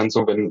jetzt einfach dann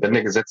so, wenn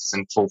der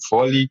Gesetzesentwurf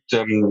vorliegt,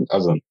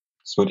 also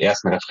es wird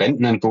erst einen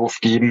Referentenentwurf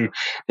geben,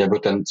 der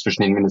wird dann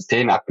zwischen den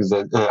Ministerien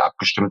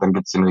abgestimmt, dann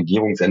gibt es den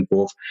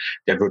Regierungsentwurf,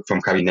 der wird vom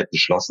Kabinett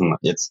beschlossen.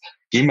 Jetzt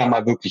gehen wir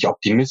mal wirklich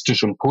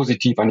optimistisch und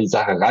positiv an die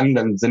Sache ran,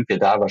 dann sind wir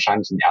da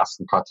wahrscheinlich im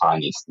ersten Quartal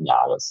nächsten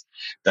Jahres.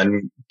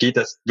 Dann wird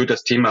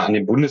das Thema an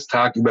den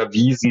Bundestag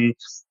überwiesen,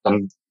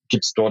 dann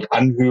gibt es dort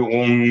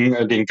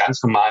Anhörungen, den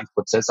ganz normalen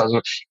Prozess.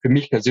 Also für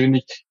mich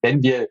persönlich,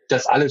 wenn wir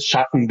das alles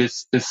schaffen,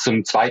 bis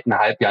zum zweiten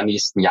Halbjahr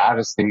nächsten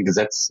Jahres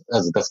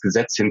das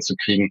Gesetz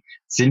hinzukriegen,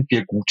 sind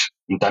wir gut.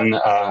 Und dann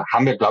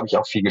haben wir, glaube ich,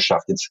 auch viel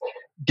geschafft. Jetzt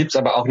gibt's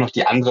aber auch noch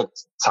die andere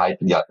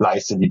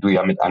Zeitleiste, die du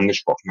ja mit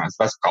angesprochen hast.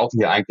 Was brauchen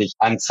wir eigentlich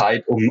an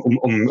Zeit,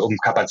 um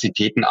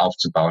Kapazitäten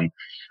aufzubauen?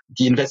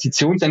 Die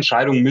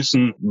Investitionsentscheidungen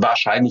müssen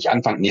wahrscheinlich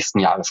Anfang nächsten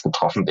Jahres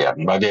getroffen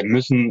werden, weil wir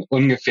müssen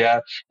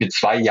ungefähr mit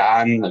 2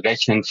 Jahren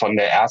rechnen von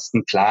der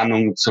ersten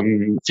Planung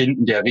zum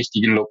Finden der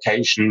richtigen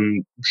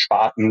Location,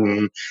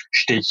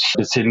 Spatenstich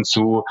bis hin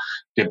zu,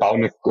 wir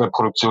bauen eine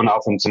Produktion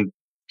auf und sind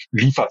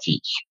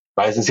lieferfähig.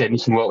 Weil es ist ja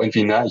nicht nur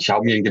irgendwie, ich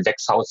hau mir ein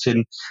Gewächshaus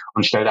hin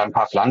und stelle da ein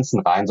paar Pflanzen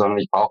rein, sondern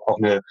ich brauche auch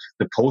eine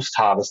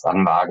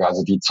Post-Harvest-Anlage,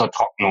 also die zur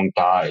Trocknung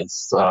da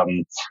ist,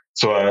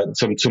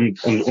 zum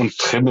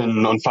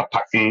Trimmen und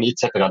Verpacken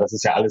etc. Das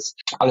ist ja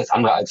alles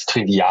andere als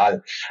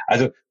trivial.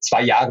 Also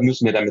 2 Jahre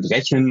müssen wir damit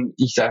rechnen.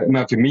 Ich sage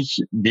immer, für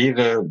mich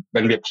wäre,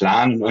 wenn wir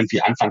planen,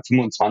 irgendwie Anfang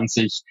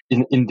 25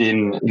 in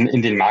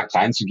den Markt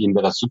reinzugehen,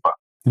 wäre das super.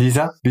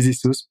 Lisa, wie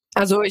siehst du es?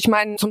 Also ich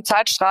meine, zum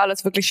Zeitstrahl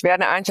ist wirklich schwer,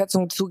 eine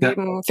Einschätzung zu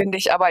geben, finde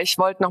ich. Aber ich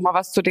wollte noch mal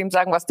was zu dem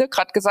sagen, was Dirk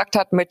gerade gesagt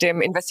hat mit dem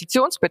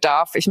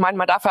Investitionsbedarf. Ich meine,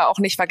 man darf ja auch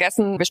nicht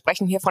vergessen, wir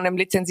sprechen hier von einem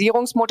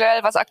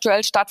Lizenzierungsmodell, was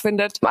aktuell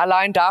stattfindet.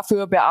 Allein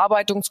dafür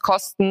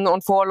Bearbeitungskosten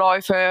und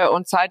Vorläufe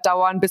und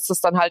Zeitdauern, bis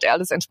das dann halt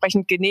alles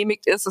entsprechend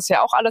genehmigt ist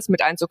ja auch alles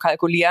mit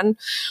einzukalkulieren.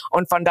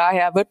 Und von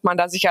daher wird man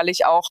da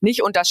sicherlich auch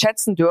nicht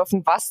unterschätzen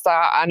dürfen, was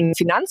da an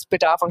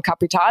Finanzbedarf und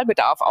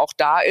Kapitalbedarf auch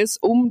da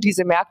ist, um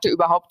diese Märkte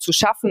überhaupt zu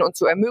schaffen und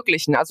zu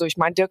ermöglichen. Also ich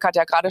meine, Dirk hat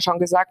ja gerade schon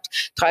gesagt,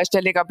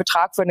 3-stelliger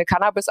Betrag für eine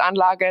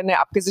Cannabisanlage, eine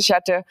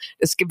abgesicherte.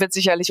 Es wird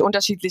sicherlich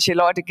unterschiedliche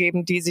Leute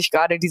geben, die sich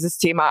gerade dieses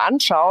Thema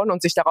anschauen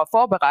und sich darauf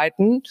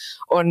vorbereiten.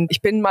 Und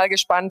ich bin mal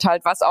gespannt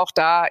halt, was auch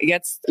da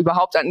jetzt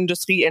überhaupt an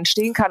Industrie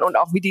entstehen kann und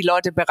auch wie die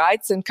Leute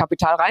bereit sind,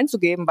 Kapital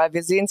reinzugeben, weil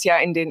wir sehen es ja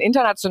in den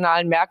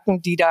internationalen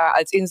Märkten, die da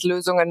als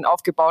Insellösungen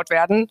aufgebaut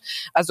werden.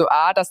 Also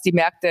dass die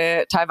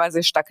Märkte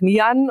teilweise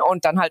stagnieren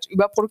und dann halt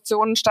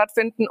Überproduktionen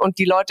stattfinden und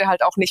die Leute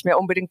halt auch nicht mehr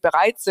unbedingt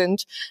bereit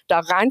sind, da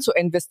rein zu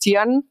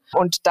investieren.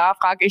 Und da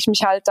frage ich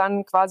mich halt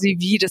dann quasi,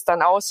 wie das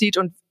dann aussieht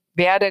und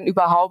wer denn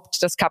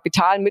überhaupt das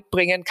Kapital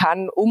mitbringen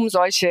kann, um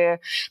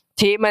solche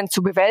Themen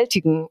zu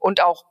bewältigen.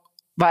 Und auch,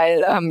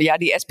 weil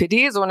die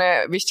SPD so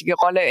eine wichtige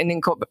Rolle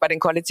bei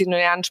den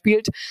Koalitionären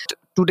spielt,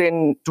 du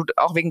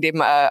auch wegen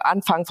dem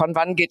Anfang von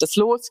wann geht es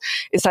los,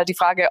 ist halt die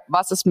Frage,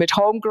 was ist mit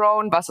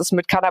Homegrown, was ist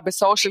mit Cannabis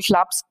Social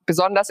Clubs,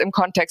 besonders im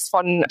Kontext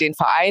von den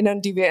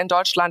Vereinen, die wir in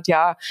Deutschland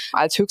ja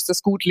als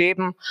höchstes Gut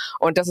leben.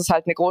 Und das ist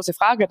halt eine große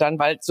Frage dann,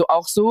 weil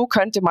so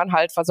könnte man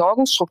halt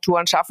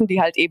Versorgungsstrukturen schaffen,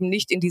 die halt eben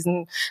nicht in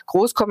diesen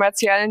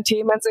großkommerziellen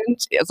Themen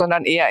sind,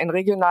 sondern eher in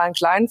regionalen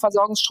kleinen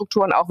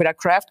Versorgungsstrukturen, auch wieder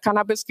Craft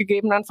Cannabis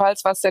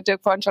gegebenenfalls, was der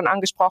Dirk vorhin schon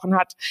angesprochen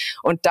hat.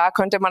 Und da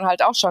könnte man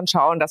halt auch schon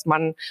schauen, dass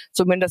man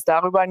zumindest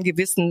darüber ein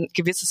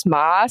gewisses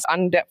Maß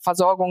an der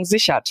Versorgung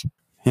sichert.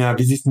 Ja,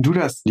 wie siehst denn du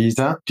das,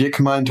 Lisa? Dirk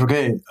meint,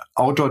 okay,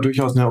 Outdoor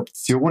durchaus eine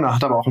Option, er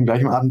hat aber auch im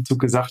gleichen Atemzug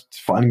gesagt,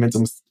 vor allem wenn es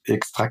ums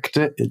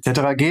Extrakte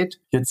etc.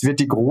 geht. Jetzt wird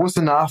die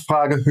große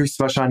Nachfrage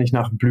höchstwahrscheinlich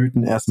nach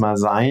Blüten erstmal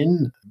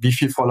sein. Wie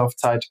viel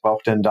Vorlaufzeit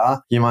braucht denn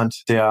da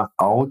jemand, der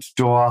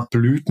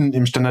Outdoor-Blüten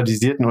im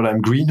standardisierten oder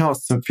im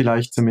Greenhouse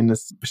vielleicht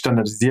zumindest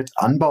standardisiert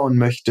anbauen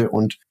möchte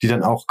und die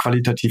dann auch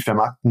qualitativ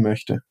vermarkten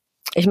möchte?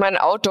 Ich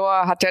meine,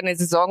 Outdoor hat ja eine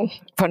Saison,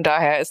 von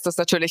daher ist das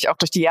natürlich auch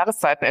durch die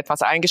Jahreszeiten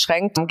etwas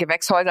eingeschränkt.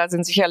 Gewächshäuser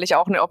sind sicherlich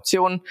auch eine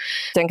Option.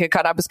 Ich denke,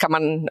 Cannabis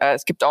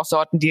es gibt auch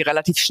Sorten, die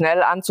relativ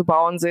schnell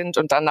anzubauen sind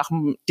und dann nach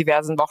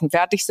diversen Wochen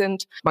fertig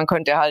sind. Man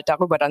könnte halt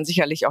darüber dann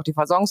sicherlich auch die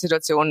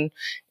Versorgungssituation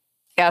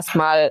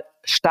erstmal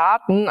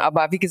starten,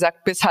 aber wie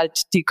gesagt, bis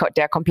halt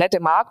der komplette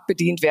Markt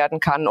bedient werden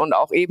kann und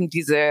auch eben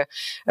diese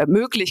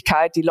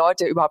Möglichkeit, die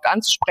Leute überhaupt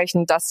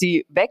anzusprechen, dass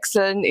sie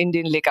wechseln in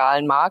den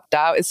legalen Markt,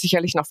 da ist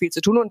sicherlich noch viel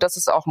zu tun und das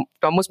ist auch,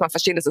 da muss man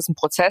verstehen, das ist ein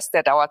Prozess,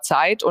 der dauert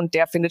Zeit und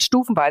der findet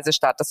stufenweise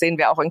statt. Das sehen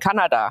wir auch in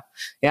Kanada,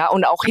 ja,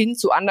 und auch hin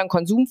zu anderen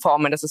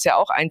Konsumformen. Das ist ja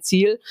auch ein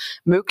Ziel,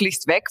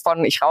 möglichst weg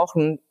von ich rauche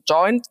einen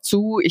Joint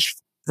zu ich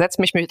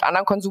setze mich mit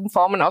anderen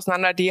Konsumformen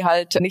auseinander, die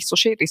halt nicht so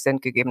schädlich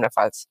sind,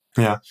 gegebenenfalls.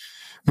 Ja.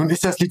 Nun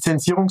ist das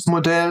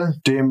Lizenzierungsmodell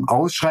dem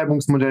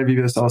Ausschreibungsmodell, wie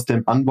wir es aus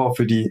dem Anbau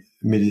für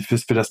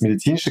das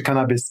medizinische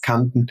Cannabis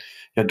kannten,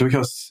 ja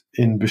durchaus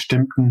in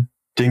bestimmten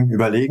Dingen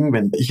überlegen.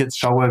 Wenn ich jetzt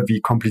schaue, wie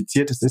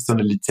kompliziert es ist, so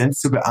eine Lizenz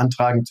zu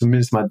beantragen,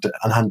 zumindest mal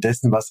anhand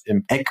dessen, was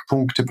im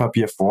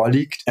Eckpunktepapier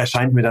vorliegt,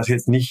 erscheint mir das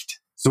jetzt nicht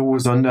so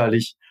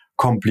sonderlich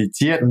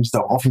kompliziert und ist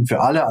auch offen für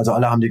alle. Also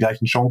alle haben die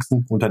gleichen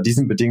Chancen, unter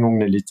diesen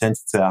Bedingungen eine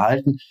Lizenz zu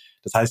erhalten.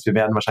 Das heißt, wir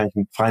werden wahrscheinlich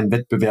einen freien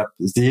Wettbewerb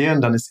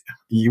sehen. Dann ist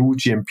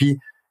EU-GMP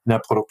in der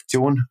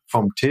Produktion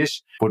vom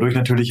Tisch, wodurch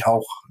natürlich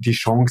auch die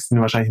Chancen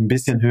wahrscheinlich ein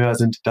bisschen höher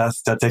sind,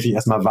 dass tatsächlich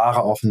erstmal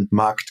Ware auf den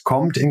Markt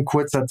kommt in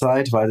kurzer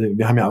Zeit, weil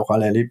wir haben ja auch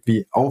alle erlebt,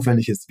 wie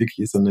aufwendig es wirklich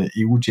ist, so eine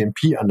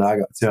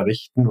EU-GMP-Anlage zu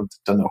errichten und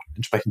dann auch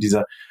entsprechend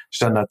dieser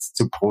Standards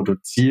zu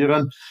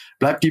produzieren.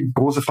 Bleibt die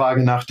große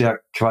Frage nach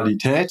der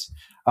Qualität,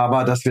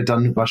 aber das wird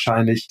dann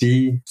wahrscheinlich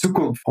die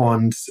Zukunft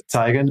uns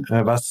zeigen,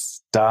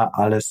 was da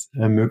alles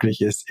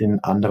möglich ist in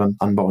anderen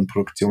Anbau- und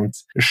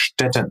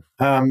Produktionsstätten.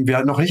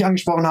 Wir noch nicht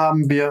angesprochen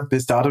haben, wir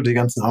bis dato den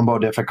ganzen Anbau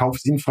der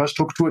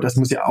Verkaufsinfrastruktur. Das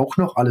muss ja auch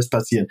noch alles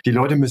passieren. Die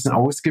Leute müssen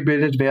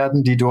ausgebildet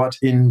werden, die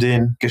dort in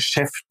den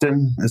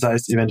Geschäften, sei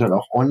es eventuell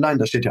auch online,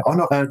 das steht ja auch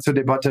noch zur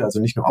Debatte, also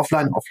nicht nur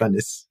offline. Offline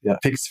ist ja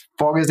fix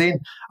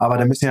vorgesehen, aber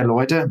da müssen ja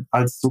Leute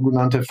als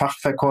sogenannte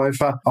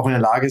Fachverkäufer auch in der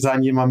Lage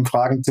sein, jemandem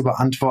Fragen zu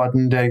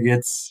beantworten, der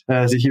jetzt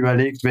sich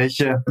überlegt,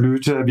 welche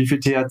Blüte, wie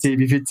viel THC,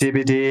 wie viel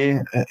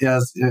CBD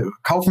er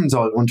kaufen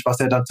soll und was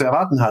er da zu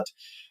erwarten hat.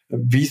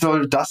 Wie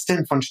soll das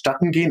denn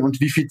vonstatten gehen und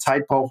wie viel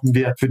Zeit brauchen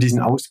wir für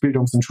diesen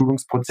Ausbildungs- und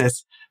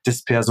Schulungsprozess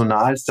des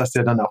Personals, dass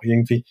der dann auch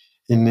irgendwie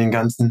im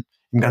ganzen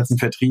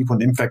Vertrieb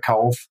und im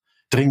Verkauf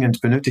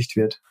dringend benötigt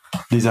wird?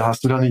 Lisa,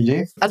 hast du da eine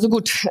Idee? Also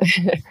gut,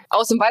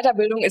 Aus- und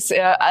Weiterbildung ist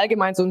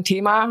allgemein so ein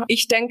Thema.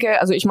 Ich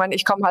denke, also ich meine,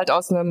 ich komme halt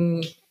aus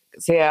einem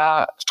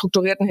sehr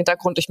strukturierten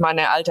Hintergrund durch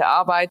meine alte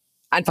Arbeit.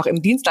 Einfach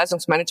im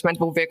Dienstleistungsmanagement,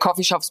 wo wir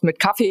Coffeeshops mit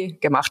Kaffee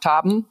gemacht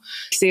haben.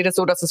 Ich sehe das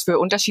so, dass es für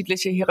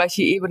unterschiedliche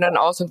Hierarchieebenen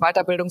Aus- und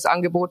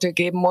Weiterbildungsangebote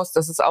geben muss.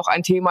 Das ist auch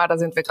ein Thema, da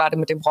sind wir gerade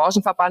mit dem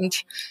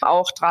Branchenverband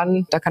auch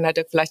dran. Da kann Herr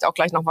Dirk vielleicht auch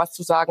gleich noch was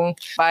zu sagen,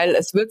 weil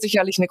es wird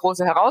sicherlich eine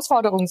große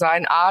Herausforderung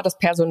sein, das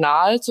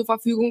Personal zur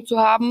Verfügung zu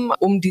haben,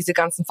 um diese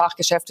ganzen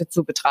Fachgeschäfte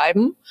zu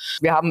betreiben.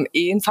 Wir haben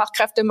einen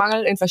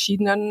Fachkräftemangel in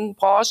verschiedenen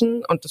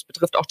Branchen und das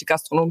betrifft auch die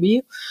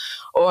Gastronomie.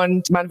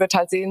 Und man wird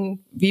halt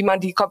sehen, wie man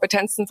die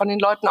Kompetenzen von den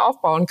Leuten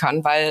aufbauen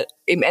kann, weil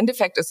im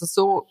Endeffekt ist es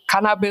so,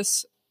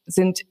 Cannabis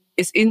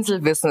ist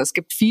Inselwissen. Es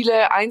gibt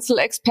viele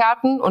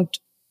Einzelexperten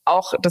und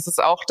das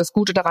ist auch das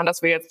Gute daran,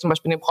 dass wir jetzt zum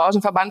Beispiel den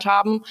Branchenverband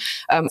haben,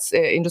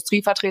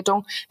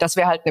 Industrievertretung, dass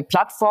wir halt eine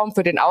Plattform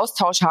für den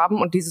Austausch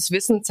haben und dieses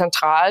Wissen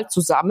zentral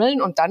zu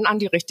sammeln und dann an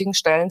die richtigen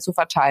Stellen zu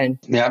verteilen.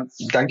 Ja,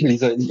 danke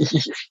Lisa.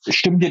 Ich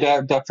stimme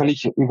dir da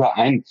völlig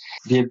überein.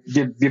 Wir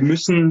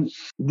müssen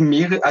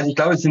ich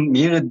glaube, es sind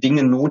mehrere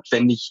Dinge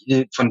notwendig,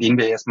 von denen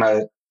wir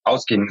erstmal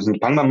ausgehen müssen.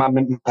 Fangen wir mal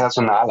mit dem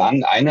Personal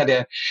an. Einer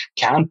der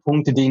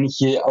Kernpunkte, den ich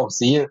hier auch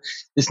sehe,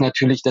 ist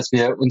natürlich, dass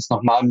wir uns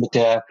nochmal mit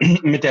der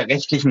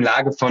rechtlichen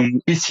Lage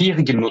von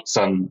bisherigen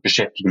Nutzern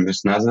beschäftigen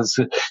müssen.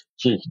 Also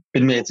ich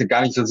bin mir jetzt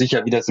gar nicht so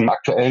sicher, wie das im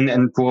aktuellen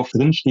Entwurf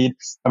drinsteht,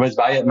 aber es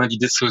war ja immer die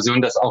Diskussion,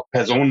 dass auch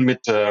Personen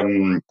mit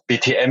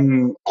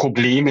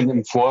BTM-Problemen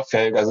im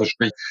Vorfeld, also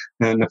sprich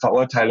eine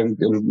Verurteilung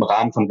im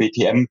Rahmen von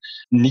BTM,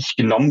 nicht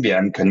genommen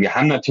werden können. Wir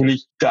haben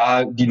natürlich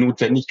da die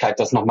Notwendigkeit,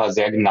 das nochmal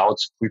sehr genau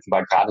zu prüfen,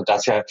 weil gerade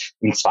das ja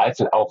im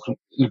Zweifel auch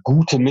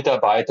gute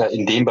Mitarbeiter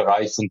in dem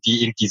Bereich sind,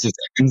 die eben dieses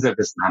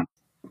Inselwissen haben.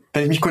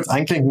 Wenn ich mich kurz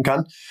einklinken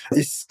kann,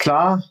 ist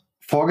klar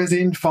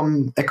vorgesehen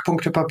vom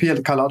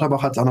Eckpunktepapier, Karl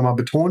Lauterbach hat es auch nochmal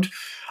betont,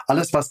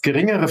 alles, was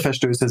geringere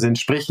Verstöße sind,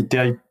 sprich,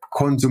 der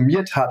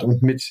konsumiert hat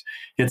und mit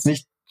jetzt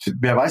nicht,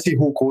 wer weiß wie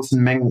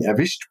großen Mengen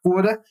erwischt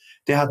wurde,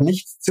 der hat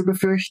nichts zu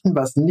befürchten.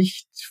 Was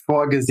nicht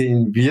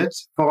vorgesehen wird,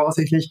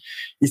 voraussichtlich,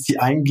 ist die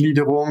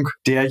Eingliederung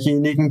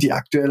derjenigen, die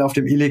aktuell auf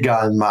dem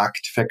illegalen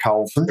Markt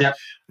verkaufen. Ja.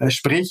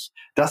 Sprich,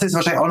 das ist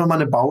wahrscheinlich auch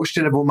nochmal eine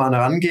Baustelle, wo man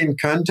rangehen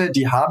könnte.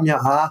 Die haben ja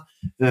A,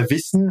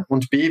 Wissen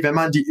und B, wenn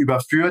man die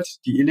überführt,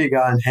 die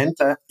illegalen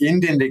Händler in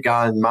den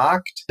legalen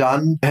Markt,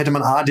 dann hätte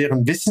man A,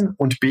 deren Wissen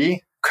und B,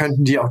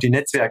 könnten die auch die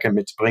Netzwerke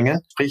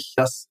mitbringen. Sprich,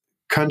 das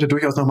könnte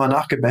durchaus nochmal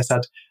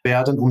nachgebessert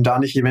werden, um da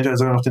nicht eventuell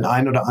sogar noch den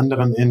einen oder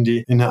anderen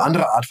in eine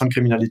andere Art von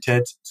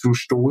Kriminalität zu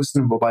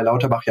stoßen, wobei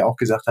Lauterbach ja auch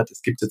gesagt hat,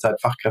 es gibt zurzeit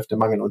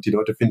Fachkräftemangel und die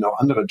Leute finden auch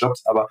andere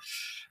Jobs, aber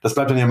das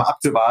bleibt dann ja mal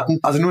abzuwarten.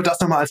 Also nur das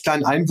nochmal als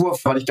kleinen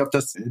Einwurf, weil ich glaube,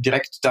 das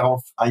direkt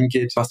darauf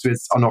eingeht, was du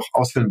jetzt auch noch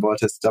ausführen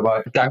wolltest.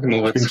 Aber danke,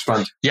 Moritz. Ich bin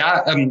gespannt.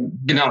 Ja,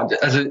 genau.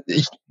 Also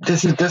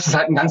das ist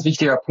halt ein ganz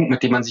wichtiger Punkt,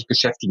 mit dem man sich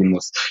beschäftigen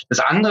muss. Das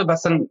andere,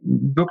 was dann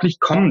wirklich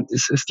kommt,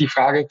 ist die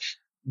Frage,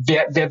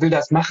 wer will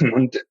das machen?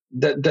 Und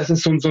das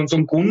ist so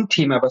ein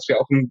Grundthema, was wir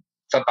auch im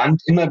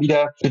Verband immer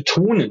wieder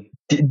betonen.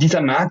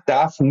 Dieser Markt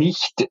darf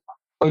nicht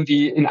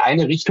irgendwie in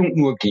eine Richtung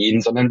nur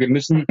gehen, sondern wir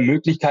müssen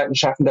Möglichkeiten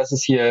schaffen, dass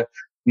es hier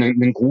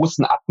einen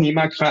großen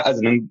Abnehmerkreis,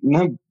 also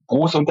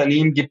große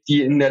Unternehmen gibt,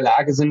 die in der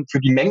Lage sind, für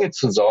die Menge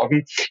zu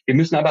sorgen. Wir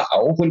müssen aber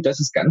auch, und das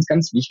ist ganz,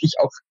 ganz wichtig,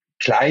 auch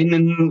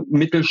kleinen,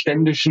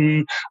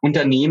 mittelständischen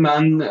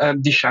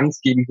Unternehmern die Chance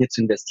geben, hier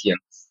zu investieren.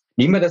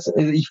 Nehmen wir das,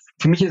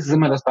 für mich ist es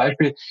immer das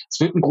Beispiel, es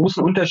wird einen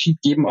großen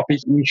Unterschied geben, ob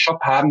ich einen Shop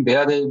haben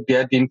werde,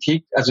 der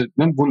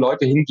wo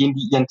Leute hingehen,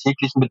 die ihren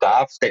täglichen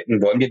Bedarf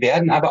decken wollen. Wir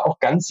werden aber auch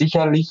ganz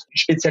sicherlich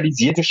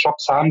spezialisierte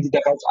Shops haben, die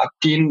darauf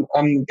abgehen,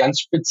 ganz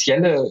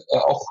spezielle,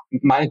 auch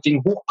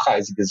meinetwegen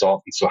hochpreisige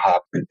Sorten zu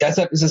haben.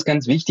 Deshalb ist es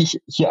ganz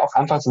wichtig, hier auch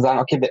einfach zu sagen,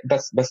 okay,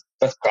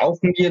 was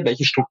brauchen wir,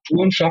 welche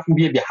Strukturen schaffen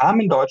wir? Wir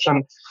haben in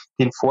Deutschland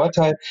den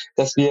Vorteil,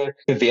 dass wir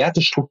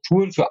bewährte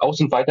Strukturen für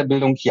Aus- und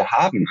Weiterbildung hier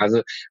haben.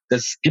 Also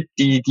das gibt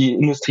die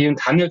Industrie-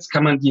 und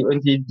Handelskammern, die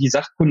irgendwie die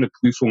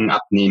Sachkundeprüfungen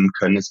abnehmen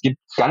können. Es gibt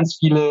ganz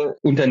viele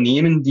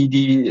Unternehmen,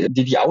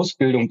 die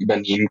Ausbildung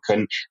übernehmen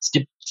können.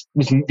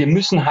 Wir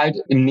müssen halt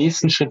im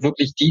nächsten Schritt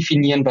wirklich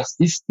definieren, was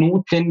ist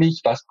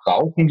notwendig, was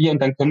brauchen wir,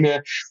 und dann können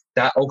wir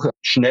da auch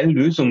schnell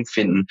Lösungen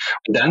finden.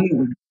 Und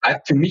dann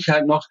bleibt für mich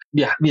halt noch,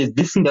 wir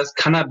wissen, dass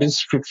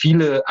Cannabis für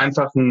viele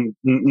einfach ein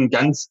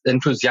ganz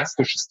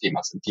enthusiastisches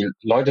Thema ist. Die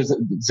Leute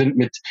sind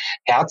mit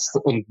Herz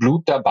und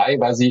Blut dabei,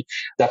 weil sie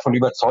davon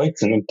überzeugt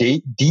sind. Und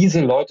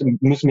diese Leute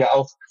müssen wir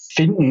auch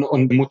finden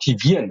und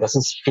motivieren. Das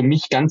ist für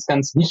mich ganz,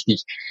 ganz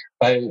wichtig,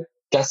 weil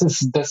das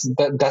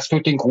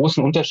wird den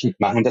großen Unterschied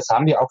machen. Und das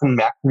haben wir auch in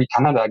Märkten wie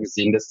Kanada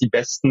gesehen, dass die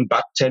besten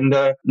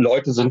Bartender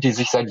Leute sind, die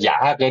sich seit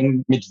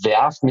Jahren mit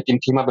dem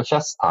Thema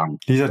befasst haben.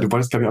 Lisa, du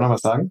wolltest, glaube ich, auch noch was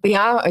sagen?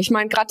 Ja, ich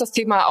meine, gerade das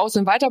Thema Aus-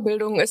 und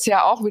Weiterbildung ist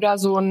ja auch wieder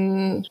so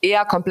ein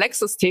eher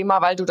komplexes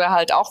Thema, weil du da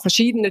halt auch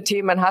verschiedene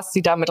Themen hast,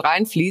 die da mit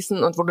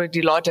reinfließen und wo du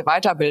die Leute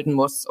weiterbilden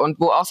musst. Und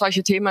wo auch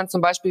solche Themen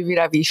zum Beispiel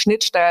wieder wie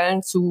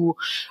Schnittstellen zu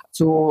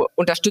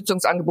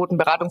Unterstützungsangeboten,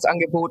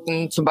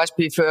 Beratungsangeboten, zum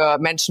Beispiel für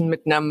Menschen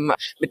mit einem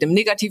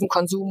negativen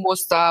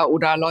Konsummuster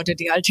oder Leute,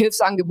 die halt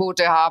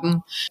Hilfsangebote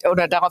haben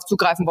oder darauf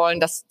zugreifen wollen.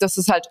 Das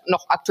ist halt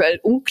noch aktuell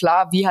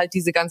unklar, wie halt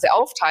diese ganze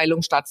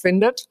Aufteilung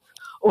stattfindet.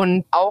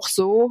 Und auch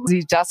so,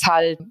 dass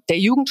halt der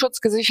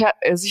Jugendschutz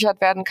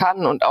gesichert werden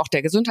kann und auch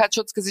der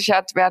Gesundheitsschutz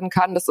gesichert werden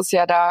kann. Das ist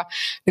ja da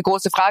eine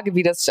große Frage,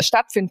 wie das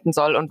stattfinden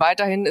soll. Und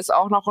weiterhin ist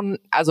auch noch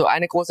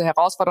eine große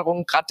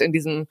Herausforderung, gerade in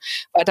diesem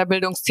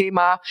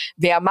Weiterbildungsthema.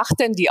 Wer macht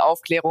denn die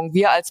Aufklärung?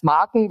 Wir als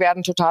Marken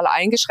werden total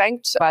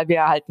eingeschränkt, weil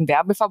wir halt ein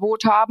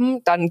Werbeverbot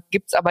haben. Dann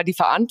gibt's aber die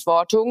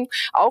Verantwortung,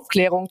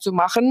 Aufklärung zu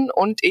machen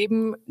und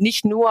eben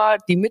nicht nur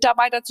die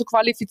Mitarbeiter zu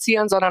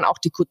qualifizieren, sondern auch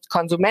die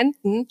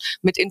Konsumenten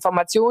mit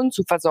Informationen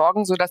zu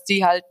versorgen, sodass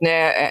die halt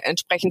eine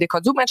entsprechende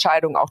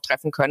Konsumentscheidung auch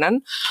treffen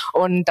können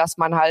und dass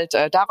man halt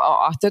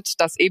darauf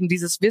achtet, dass eben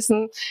dieses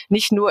Wissen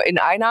nicht nur in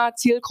einer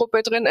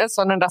Zielgruppe drin ist,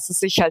 sondern dass es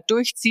sich halt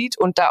durchzieht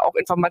und da auch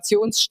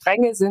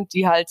Informationsstränge sind,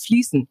 die halt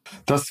fließen.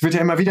 Das wird ja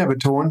immer wieder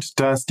betont,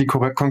 dass die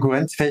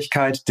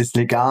Konkurrenzfähigkeit des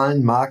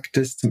legalen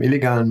Marktes zum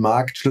illegalen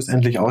Markt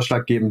schlussendlich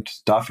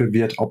ausschlaggebend dafür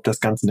wird, ob das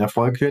Ganze ein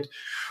Erfolg wird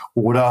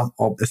oder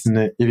ob es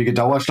eine ewige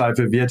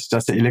Dauerschleife wird,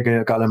 dass der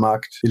illegale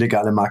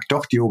Markt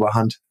doch die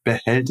Oberhand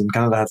behält. In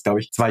Kanada hat es, glaube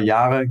ich, 2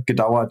 Jahre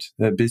gedauert,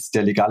 bis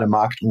der legale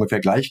Markt ungefähr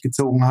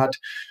gleichgezogen hat.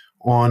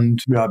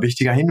 Und ja,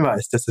 wichtiger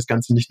Hinweis, dass das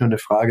Ganze nicht nur eine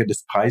Frage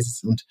des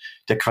Preises und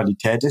der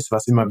Qualität ist,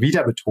 was immer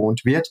wieder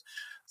betont wird,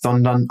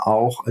 sondern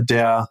auch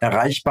der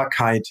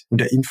Erreichbarkeit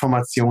und der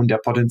Information der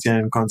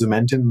potenziellen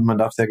Konsumentin. Und man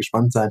darf sehr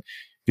gespannt sein,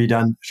 wie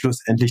dann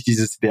schlussendlich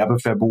dieses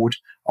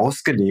Werbeverbot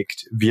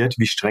ausgelegt wird,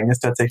 wie streng es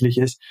tatsächlich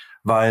ist,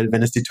 weil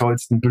wenn es die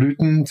tollsten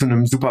Blüten zu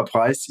einem super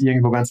Preis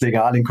irgendwo ganz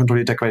legal in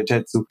kontrollierter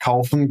Qualität zu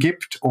kaufen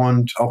gibt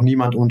und auch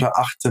niemand unter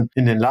 18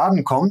 in den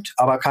Laden kommt,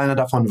 aber keiner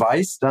davon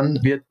weiß, dann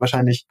wird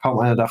wahrscheinlich kaum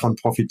einer davon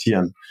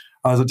profitieren.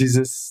 Also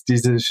diese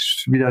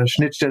wieder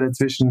Schnittstelle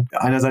zwischen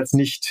einerseits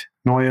nicht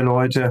neue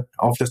Leute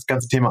auf das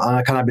ganze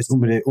Thema Cannabis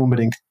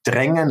unbedingt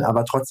drängen,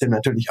 aber trotzdem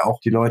natürlich auch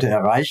die Leute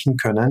erreichen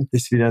können,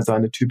 ist wieder so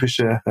eine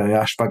typische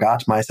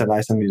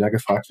Spagatmeisterleistung, die da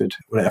gefragt wird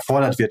oder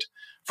erfordert wird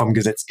vom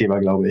Gesetzgeber,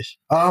 glaube ich.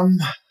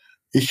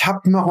 Ich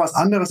habe noch was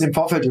anderes im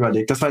Vorfeld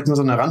überlegt. Das war jetzt nur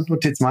so eine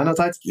Randnotiz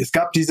meinerseits. Es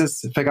gab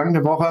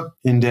vergangene Woche,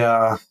 in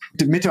der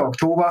Mitte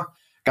Oktober,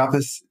 gab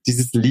es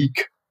dieses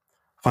Leak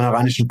von der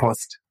Rheinischen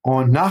Post.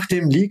 Und nach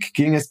dem Leak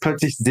ging es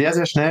plötzlich sehr,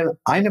 sehr schnell.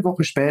 Eine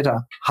Woche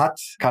später hat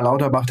Karl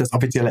Lauterbach das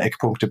offizielle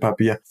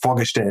Eckpunktepapier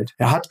vorgestellt.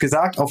 Er hat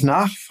gesagt, auf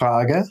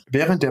Nachfrage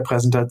während der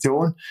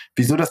Präsentation,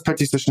 wieso das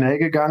plötzlich so schnell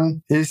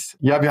gegangen ist.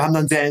 Ja, wir haben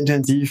dann sehr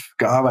intensiv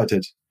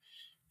gearbeitet.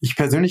 Ich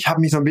persönlich habe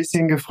mich so ein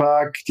bisschen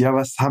gefragt, ja,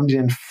 was haben die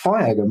denn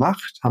vorher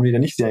gemacht? Haben die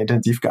denn nicht sehr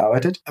intensiv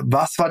gearbeitet?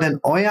 Was war denn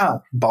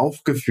euer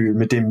Bauchgefühl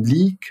mit dem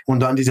Leak und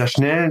dann dieser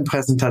schnellen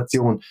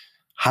Präsentation?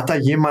 Hat da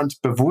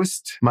jemand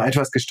bewusst mal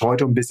etwas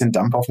gestreut, um ein bisschen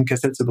Dampf auf den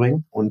Kessel zu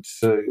bringen? Und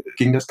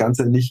ging das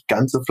Ganze nicht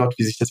ganz so flott,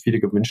 wie sich das viele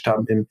gewünscht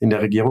haben in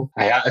der Regierung?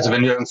 Naja, also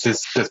wenn wir uns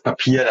das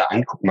Papier da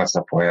angucken, was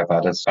da vorher war,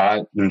 das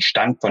war ein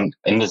Stand von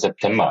Ende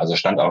September, also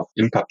stand auch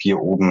im Papier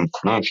oben,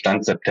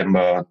 Stand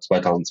September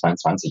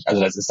 2022.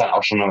 Also das ist dann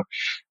auch schon eine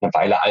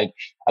Weile alt.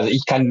 Also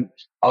ich kann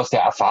aus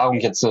der Erfahrung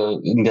jetzt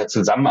in der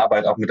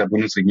Zusammenarbeit auch mit der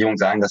Bundesregierung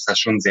sagen, dass das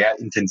schon sehr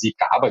intensiv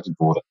gearbeitet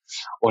wurde.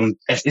 Und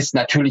es ist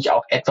natürlich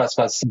auch etwas,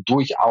 was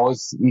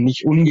durchaus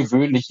nicht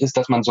ungewöhnlich ist,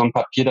 dass man so ein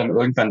Papier dann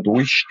irgendwann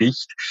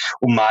durchsticht,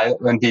 um mal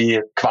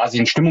irgendwie quasi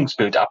ein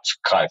Stimmungsbild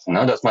abzugreifen.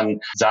 Ne? Dass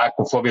man sagt,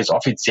 bevor wir es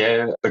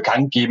offiziell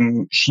bekannt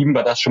geben, schieben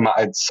wir das schon mal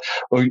als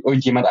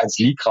irgendjemand als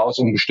Leak raus,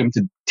 um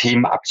bestimmte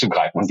Themen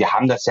abzugreifen. Und wir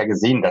haben das ja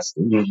gesehen, dass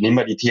nehmen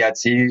wir die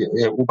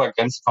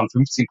THC-Obergrenze von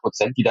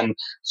 15%, die dann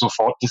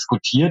sofort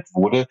diskutiert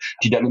wurde,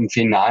 die dann im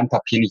finalen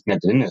Papier nicht mehr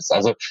drin ist.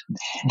 Also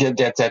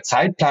der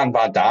Zeitplan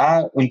war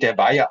da und der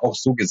war ja auch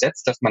so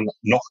gesetzt, dass man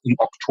noch im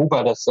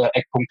Oktober das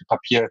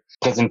Eckpunktepapier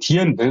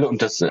präsentieren will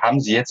und das haben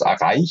sie jetzt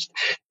erreicht.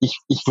 Ich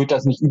würde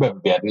das nicht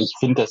überbewerten. Ich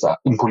finde, dass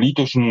im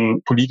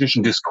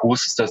politischen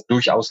Diskurs ist das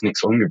durchaus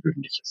nichts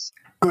Ungewöhnliches.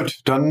 Gut,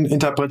 dann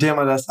interpretieren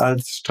wir das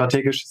als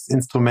strategisches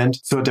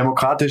Instrument zur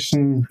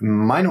demokratischen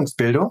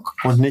Meinungsbildung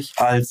und nicht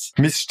als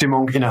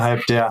Missstimmung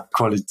innerhalb der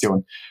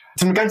Koalition.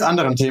 Zu einem ganz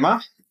anderen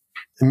Thema.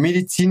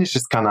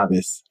 Medizinisches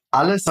Cannabis.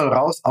 Alles soll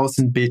raus aus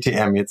dem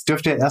BTM. Jetzt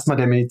dürfte ja erstmal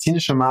der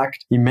medizinische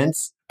Markt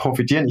immens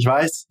profitieren. Ich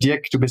weiß,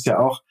 Dirk, du bist ja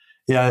auch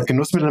eher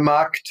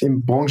Genussmittelmarkt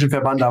im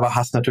Branchenverband, aber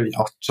hast natürlich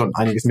auch schon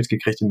einiges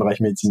mitgekriegt im Bereich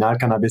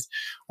Medizinalcannabis.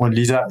 Und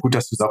Lisa, gut,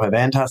 dass du es auch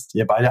erwähnt hast.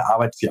 Ihr beide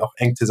arbeitet ja auch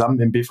eng zusammen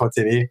im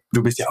BVCW.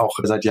 Du bist ja auch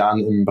seit Jahren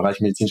im Bereich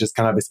medizinisches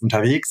Cannabis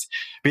unterwegs.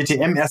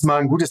 BTM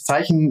erstmal ein gutes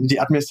Zeichen. Die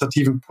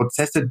administrativen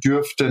Prozesse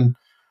dürften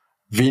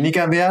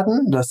weniger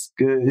werden. Das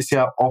ist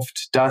ja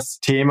oft das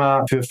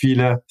Thema für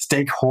viele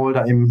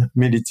Stakeholder im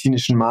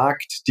medizinischen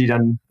Markt, die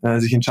dann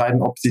sich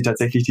entscheiden, ob sie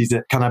tatsächlich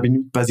diese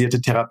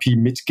cannabinoid-basierte Therapie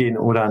mitgehen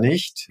oder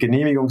nicht.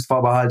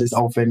 Genehmigungsvorbehalt ist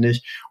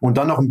aufwendig und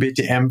dann noch ein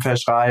BTM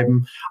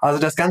verschreiben. Also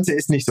das Ganze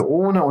ist nicht so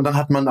ohne und dann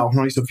hat man auch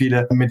noch nicht so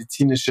viele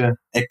medizinische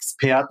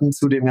Experten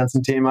zu dem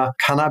ganzen Thema.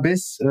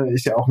 Cannabis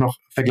ist ja auch noch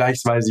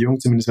vergleichsweise jung,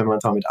 zumindest wenn man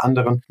es mal mit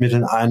anderen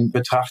Mitteln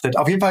betrachtet.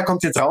 Auf jeden Fall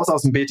kommt es jetzt raus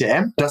aus dem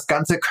BTM. Das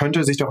Ganze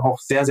könnte sich doch auch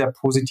sehr, sehr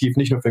positiv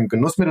nicht nur für den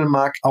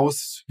Genussmittelmarkt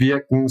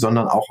auswirken,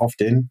 sondern auch auf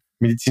den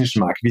medizinischen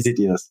Markt. Wie seht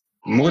ihr das?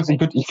 Moritz,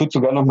 ich würd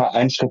sogar noch mal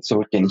einen Schritt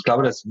zurückgehen. Ich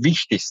glaube, das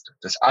Wichtigste,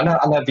 das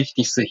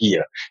Allerwichtigste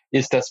hier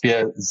ist, dass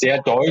wir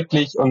sehr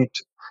deutlich und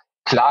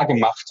klar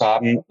gemacht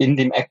haben in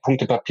dem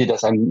Eckpunktepapier,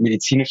 dass ein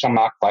medizinischer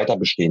Markt weiter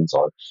bestehen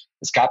soll.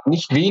 Es gab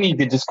nicht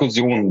wenige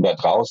Diskussionen da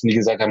draußen, die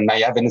gesagt haben,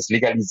 naja, wenn es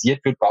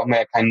legalisiert wird, brauchen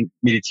wir ja kein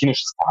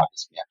medizinisches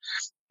Cannabis mehr.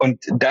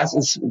 Und das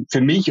ist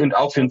für mich und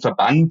auch für den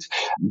Verband,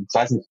 ich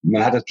weiß nicht,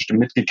 man hat das bestimmt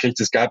mitgekriegt,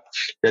 es gab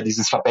ja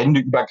dieses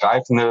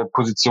verbändeübergreifende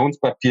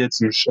Positionspapier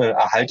zum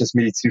Erhalt des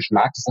medizinischen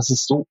Marktes. Das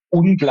ist so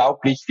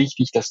unglaublich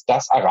wichtig, dass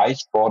das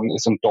erreicht worden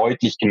ist und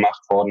deutlich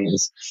gemacht worden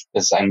ist,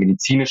 dass es einen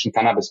medizinischen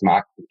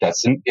Cannabismarkt gibt.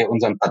 Das sind wir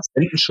unseren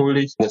Patienten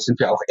schuldig, das sind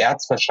wir auch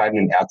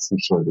erzverscheidenen Ärzten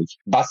schuldig.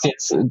 Was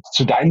jetzt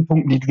zu deinen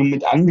Punkten, die du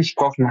mit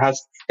angesprochen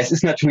hast, es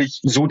ist natürlich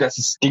so, dass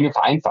es Dinge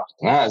vereinfacht.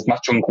 Ne? Es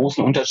macht schon einen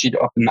großen Unterschied,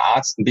 ob ein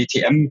Arzt ein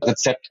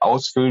BTM-Rezept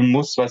ausfüllen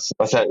muss, was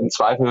er im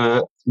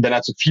Zweifel, wenn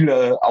er zu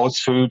viele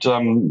ausfüllt,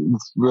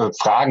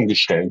 Fragen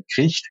gestellt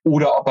kriegt,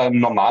 oder ob er ein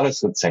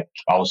normales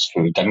Rezept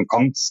ausfüllt. Dann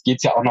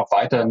geht's ja auch noch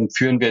weiter, dann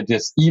führen wir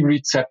das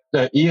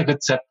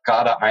E-Rezept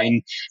gerade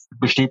ein.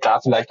 Besteht da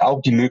vielleicht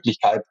auch die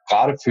Möglichkeit,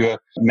 gerade für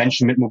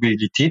Menschen mit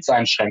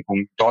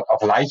Mobilitätseinschränkungen, dort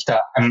auch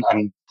leichter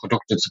an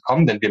Produkte zu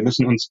kommen, denn wir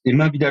müssen uns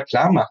immer wieder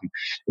klar machen.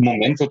 Im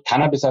Moment wird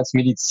Cannabis als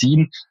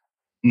Medizin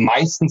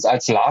meistens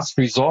als Last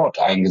Resort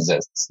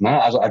eingesetzt,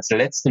 ne? Also als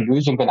letzte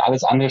Lösung, wenn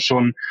alles andere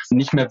schon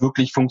nicht mehr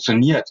wirklich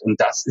funktioniert.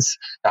 Und da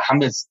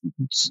haben wir es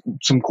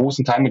zum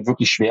großen Teil mit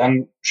wirklich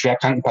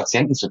schwerkranken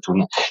Patienten zu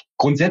tun.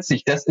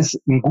 Grundsätzlich, das ist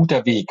ein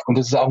guter Weg. Und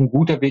es ist auch ein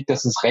guter Weg,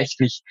 dass es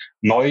rechtlich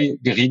neu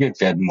geregelt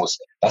werden muss.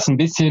 Was ein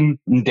bisschen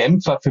ein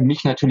Dämpfer für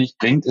mich natürlich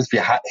bringt, ist,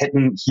 wir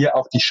hätten hier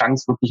auch die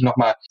Chance, wirklich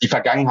nochmal die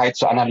Vergangenheit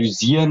zu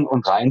analysieren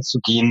und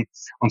reinzugehen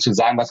und zu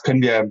sagen, was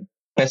können wir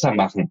besser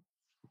machen.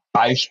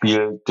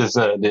 Beispiel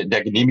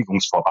der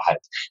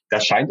Genehmigungsvorbehalt.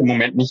 Das scheint im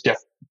Moment nicht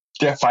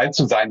der Fall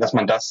zu sein, dass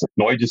man das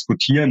neu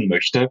diskutieren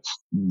möchte.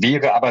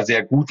 Wäre aber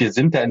sehr gut. Wir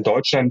sind da in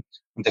Deutschland,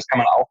 und das kann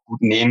man auch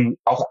gut nehmen,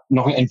 auch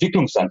noch ein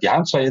Entwicklungsland. Wir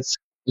haben zwar jetzt,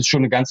 ist schon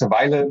eine ganze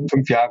Weile,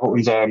 5 Jahre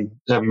unser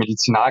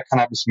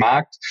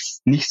Medizinal-Cannabis-Markt.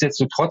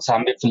 Nichtsdestotrotz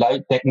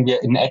decken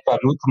wir in etwa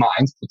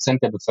 0,1%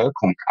 der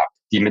Bevölkerung ab,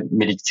 die mit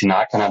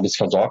Medizinal-Cannabis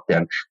versorgt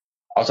werden.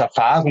 Aus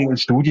Erfahrung und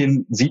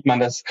Studien sieht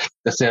man, dass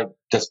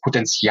das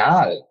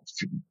Potenzial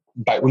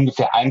bei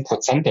ungefähr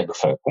 1% der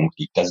Bevölkerung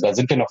liegt. Also da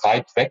sind wir noch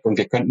weit weg und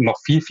wir könnten noch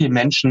viel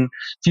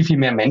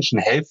mehr Menschen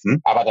helfen.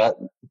 Aber da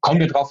können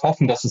wir darauf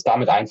hoffen, dass es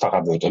damit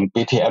einfacher wird. Und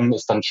BTM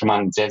ist dann schon mal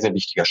ein sehr, sehr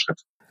wichtiger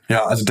Schritt.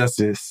 Ja, also das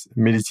ist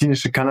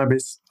medizinische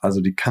Cannabis, also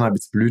die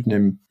Cannabisblüten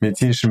im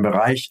medizinischen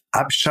Bereich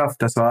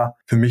abschafft. Das war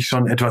für mich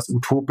schon etwas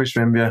utopisch,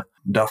 wenn wir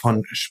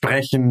davon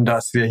sprechen,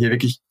 dass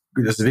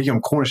es wirklich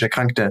um chronisch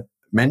erkrankte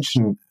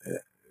Menschen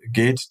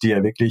geht, die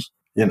ja wirklich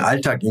ihren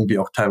Alltag irgendwie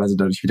auch teilweise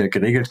dadurch wieder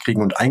geregelt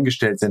kriegen und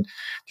eingestellt sind,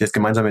 die es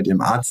gemeinsam mit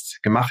ihrem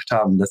Arzt gemacht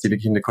haben, dass sie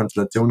wirklich eine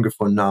Konstellation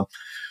gefunden haben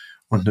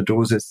und eine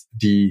Dosis,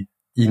 die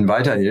ihnen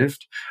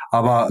weiterhilft.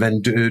 Aber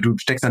wenn du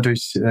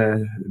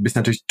bist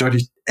natürlich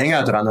deutlich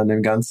enger dran an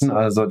dem Ganzen.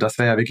 Also das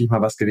wäre ja wirklich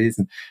mal was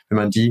gewesen, wenn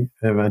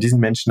man diesen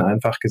Menschen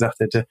einfach gesagt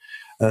hätte,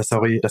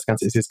 sorry, das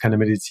Ganze ist jetzt keine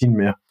Medizin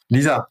mehr.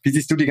 Lisa, wie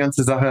siehst du die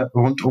ganze Sache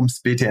rund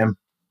ums BTM?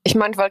 Ich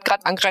wollte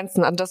gerade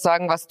angrenzend an das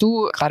sagen, was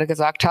du gerade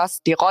gesagt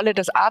hast. Die Rolle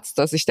des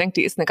Arztes, ich denke,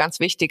 die ist eine ganz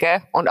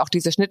wichtige. Und auch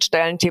diese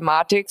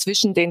Schnittstellenthematik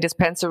zwischen den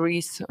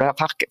Dispensaries oder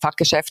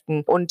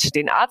Fachgeschäften und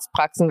den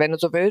Arztpraxen, wenn du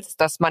so willst,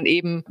 dass man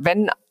eben,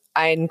 wenn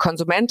ein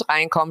Konsument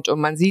reinkommt und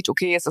man sieht,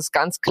 okay, es ist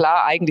ganz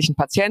klar eigentlich ein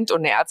Patient und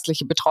eine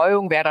ärztliche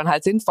Betreuung, wäre dann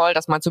halt sinnvoll,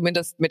 dass man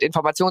zumindest mit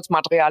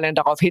Informationsmaterialien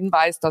darauf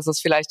hinweist, dass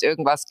es vielleicht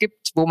irgendwas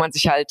gibt, wo man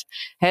sich halt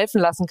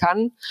helfen lassen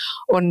kann.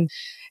 Und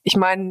ich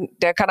meine,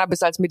 der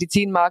Cannabis als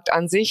Medizinmarkt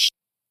an sich,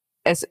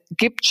 es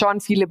gibt schon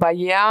viele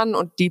Barrieren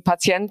und die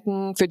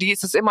Patienten, für die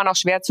ist es immer noch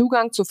schwer,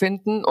 Zugang zu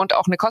finden und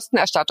auch eine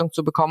Kostenerstattung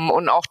zu bekommen.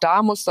 Und auch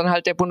da muss dann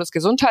halt der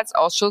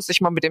Bundesgesundheitsausschuss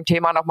sich mal mit dem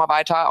Thema noch mal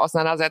weiter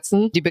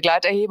auseinandersetzen. Die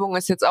Begleiterhebung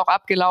ist jetzt auch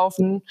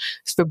abgelaufen,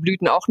 ist für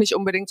Blüten auch nicht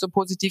unbedingt so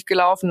positiv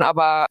gelaufen,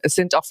 aber es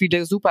sind auch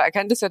viele super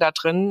Erkenntnisse da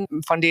drin,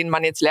 von denen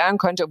man jetzt lernen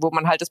könnte, wo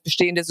man halt das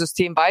bestehende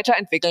System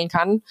weiterentwickeln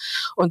kann.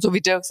 Und so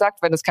wie Dirk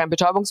sagt, wenn es kein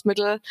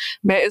Betäubungsmittel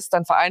mehr ist,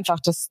 dann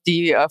vereinfacht das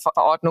die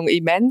Verordnung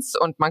immens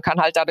und man kann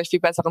halt dadurch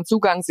viel besseren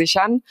Zugang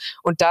sichern.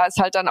 Und da ist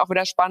halt dann auch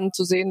wieder spannend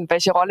zu sehen,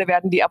 welche Rolle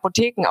werden die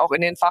Apotheken auch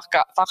in den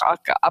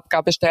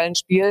Fachabgabestellen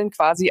spielen,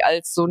 quasi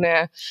als so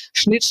eine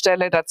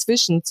Schnittstelle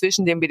dazwischen,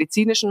 zwischen dem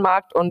medizinischen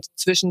Markt und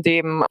zwischen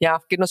dem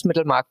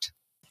Genussmittelmarkt.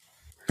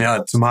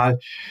 Ja, zumal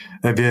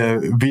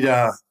wir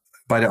wieder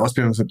bei der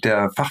Ausbildung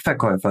der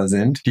Fachverkäufer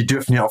sind, die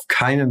dürfen ja auf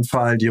keinen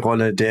Fall die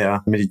Rolle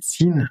der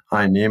Medizin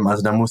einnehmen.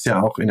 Also da muss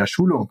ja auch in der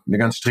Schulung eine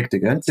ganz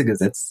strikte Grenze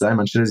gesetzt sein.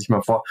 Man stellt sich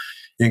mal vor,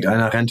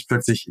 irgendeiner rennt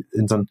plötzlich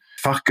in so ein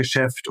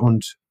Fachgeschäft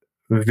und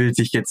will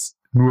sich jetzt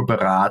nur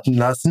beraten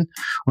lassen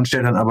und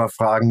stellt dann aber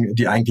Fragen,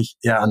 die eigentlich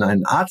eher an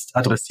einen Arzt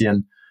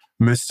adressieren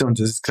müsste. Und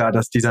es ist klar,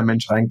 dass dieser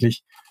Mensch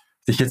eigentlich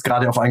sich jetzt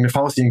gerade auf eigene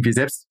Faust irgendwie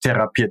selbst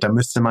therapiert. Da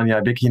müsste man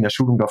ja wirklich in der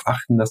Schulung darauf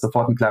achten, dass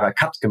sofort ein klarer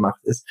Cut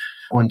gemacht ist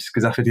und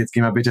gesagt wird, jetzt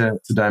geh mal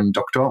bitte zu deinem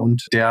Doktor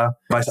und der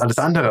weiß alles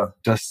andere.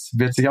 Das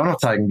wird sich auch noch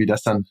zeigen, wie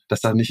dass da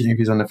nicht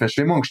irgendwie so eine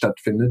Verschwimmung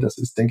stattfindet. Das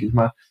ist, denke ich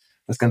mal,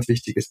 was ganz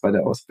wichtig ist bei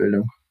der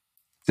Ausbildung.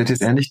 Seht ihr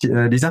es ähnlich,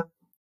 Lisa?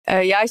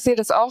 Ja, ich sehe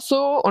das auch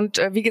so. Und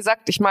wie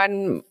gesagt, ich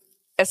meine,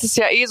 es ist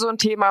ja so ein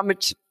Thema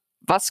mit,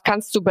 was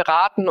kannst du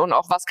beraten und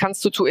auch was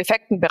kannst du zu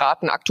Effekten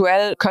beraten.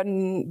 Aktuell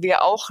können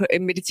wir auch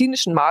im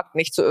medizinischen Markt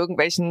nicht zu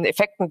irgendwelchen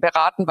Effekten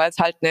beraten, weil es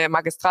halt eine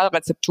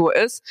Magistralrezeptur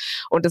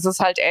ist. Und es ist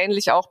halt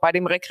ähnlich auch bei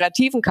dem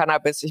rekreativen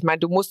Cannabis. Ich meine,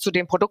 du musst zu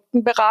den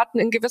Produkten beraten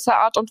in gewisser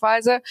Art und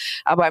Weise,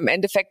 aber im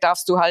Endeffekt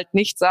darfst du halt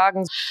nicht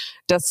sagen,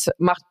 das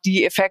macht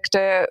die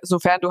Effekte,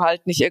 sofern du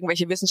halt nicht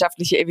irgendwelche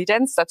wissenschaftliche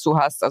Evidenz dazu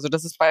hast. Also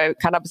das ist bei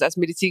Cannabis als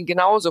Medizin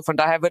genauso. Von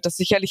daher wird das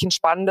sicherlich ein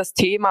spannendes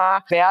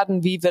Thema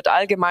werden. Wie wird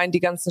allgemein die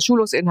ganzen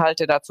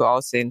Schulungsinhalte dazu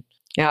aussehen?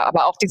 Ja,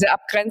 aber auch diese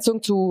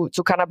Abgrenzung zu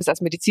Cannabis als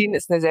Medizin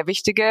ist eine sehr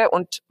wichtige,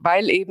 und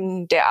weil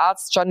eben der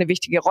Arzt schon eine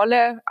wichtige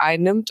Rolle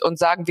einnimmt und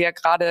sagen wir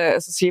gerade,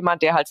 es ist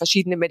jemand, der halt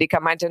verschiedene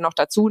Medikamente noch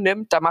dazu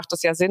nimmt, da macht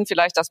es ja Sinn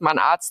vielleicht, dass man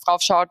Arzt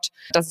drauf schaut,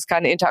 dass es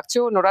keine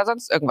Interaktion oder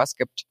sonst irgendwas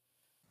gibt.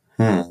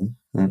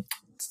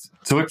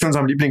 Zurück zu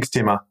unserem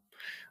Lieblingsthema,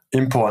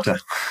 Importe.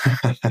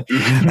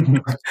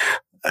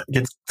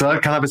 Jetzt soll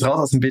Cannabis raus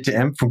aus dem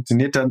BTM.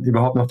 Funktioniert dann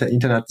überhaupt noch der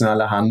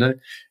internationale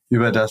Handel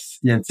über das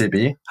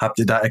INCB? Habt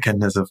ihr da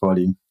Erkenntnisse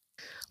vorliegen?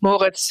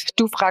 Moritz,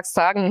 du fragst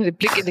sagen,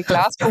 Blick in die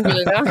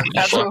Glaskugel, ne?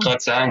 Ich wollte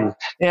gerade sagen.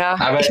 Ja,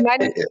 aber ich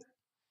meine,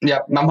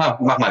 ja, mach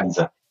mal,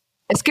 Lisa.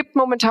 Es gibt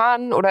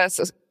momentan, oder es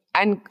ist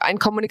ein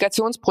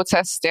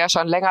Kommunikationsprozess, der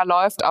schon länger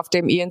läuft auf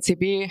dem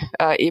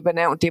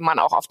INCB-Ebene und den man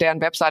auch auf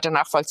deren Webseite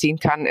nachvollziehen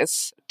kann,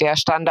 ist der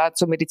Standard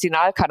zu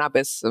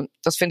Medizinalcannabis.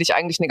 Das finde ich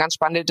eigentlich eine ganz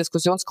spannende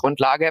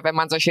Diskussionsgrundlage, wenn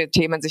man solche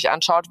Themen sich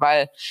anschaut,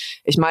 weil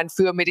ich meine,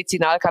 für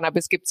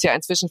Medizinalcannabis gibt es ja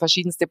inzwischen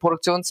verschiedenste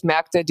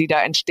Produktionsmärkte, die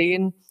da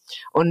entstehen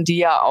und die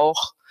ja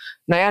auch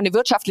eine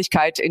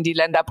Wirtschaftlichkeit in die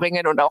Länder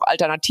bringen und auch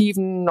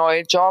Alternativen,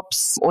 neue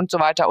Jobs und so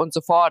weiter und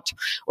so fort.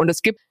 Und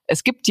es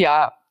gibt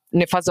ja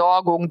eine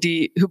Versorgung,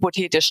 die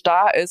hypothetisch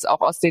da ist,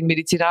 auch aus den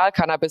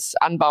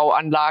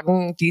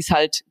Medizinalcannabis-Anbauanlagen, die es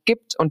halt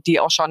gibt und die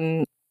auch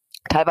schon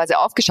teilweise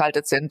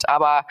aufgeschaltet sind.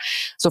 Aber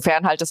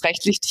sofern halt das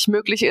rechtlich nicht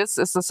möglich ist,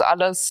 ist das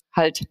alles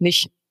halt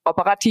nicht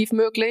operativ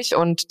möglich,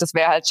 und das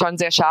wäre halt schon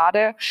sehr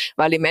schade,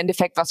 weil im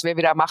Endeffekt, was wir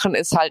wieder machen,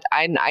 ist halt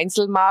einen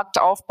Einzelmarkt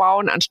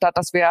aufbauen, anstatt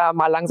dass wir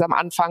mal langsam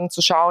anfangen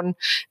zu schauen,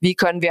 wie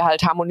können wir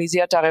halt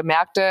harmonisiertere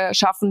Märkte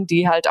schaffen,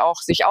 die halt auch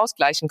sich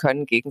ausgleichen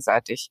können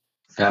gegenseitig.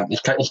 Ja,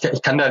 ich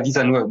kann da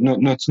Lisa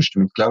nur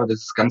zustimmen. Ich glaube, das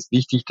ist ganz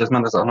wichtig, dass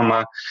man das auch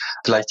nochmal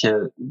vielleicht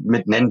hier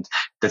mit nennt.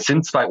 Das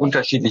sind zwei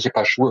unterschiedliche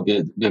Paar Schuhe.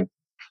 Wir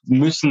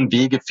müssen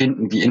Wege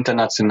finden, wie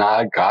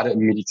international, gerade im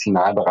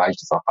Medizinalbereich,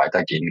 das auch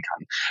weitergehen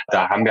kann.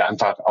 Da haben wir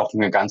einfach auch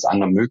eine ganz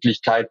andere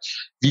Möglichkeit.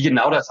 Wie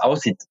genau das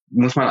aussieht,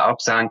 muss man auch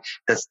sagen,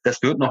 das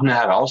wird noch eine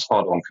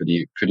Herausforderung für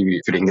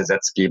den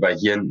Gesetzgeber,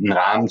 hier einen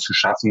Rahmen zu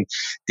schaffen,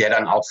 der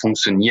dann auch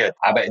funktioniert.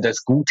 Aber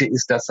das Gute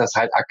ist, dass das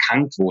halt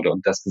erkannt wurde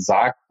und dass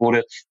gesagt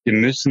wurde, wir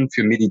müssen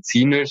für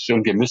medizinisch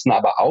und wir müssen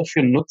aber auch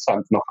für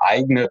Nutzer noch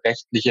eigene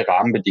rechtliche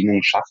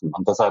Rahmenbedingungen schaffen.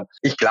 Und deshalb,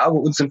 ich glaube,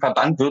 uns im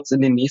Verband wird es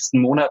in den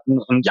nächsten Monaten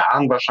und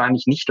Jahren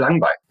wahrscheinlich nicht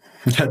langweilig.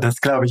 Ja, das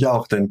glaube ich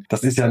auch, denn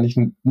das ist ja nicht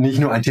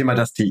nur ein Thema,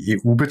 das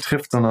die EU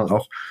betrifft, sondern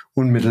auch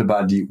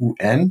unmittelbar die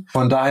UN.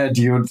 Von daher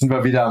sind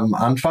wir wieder am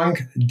Anfang.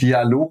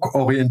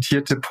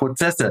 Dialogorientierte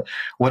Prozesse.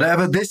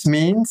 Whatever this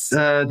means,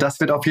 das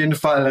wird auf jeden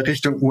Fall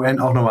Richtung UN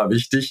auch nochmal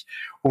wichtig,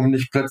 um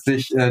nicht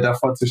plötzlich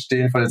vor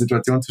der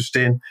Situation zu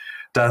stehen,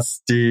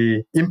 dass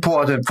die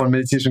Importe von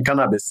medizinischem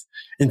Cannabis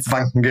ins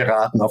Wanken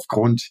geraten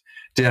aufgrund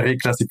der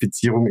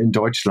Reklassifizierung in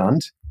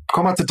Deutschland.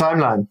 Kommen wir zur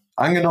Timeline.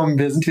 Angenommen,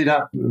 wir sind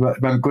wieder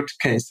beim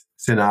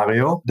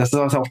Good-Case-Szenario. Das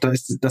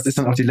ist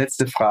dann auch die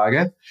letzte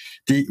Frage.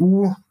 Die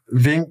EU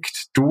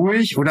winkt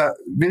durch oder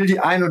will die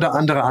ein oder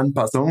andere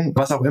Anpassung,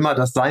 was auch immer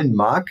das sein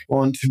mag.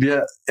 Und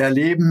wir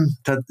erleben,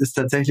 das ist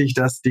tatsächlich,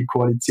 dass die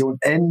Koalition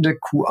Ende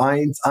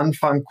Q1,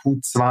 Anfang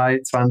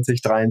Q2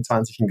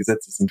 2023 einen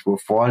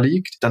Gesetzesentwurf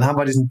vorliegt. Dann haben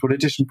wir diesen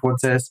politischen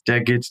Prozess,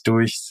 der geht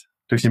durchs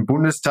durch den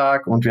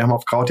Bundestag und wir haben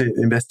auf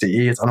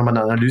krauteinvest.de jetzt auch nochmal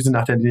eine Analyse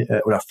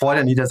vor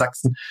der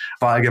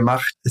Niedersachsenwahl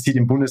gemacht. Es sieht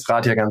im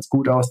Bundesrat ja ganz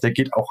gut aus. Der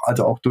geht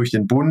auch durch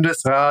den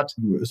Bundesrat.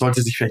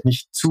 Sollte sich vielleicht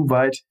nicht zu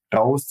weit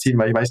rausziehen,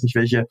 weil ich weiß nicht,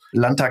 welche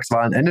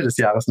Landtagswahlen Ende des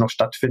Jahres noch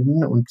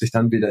stattfinden und sich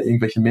dann wieder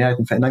irgendwelche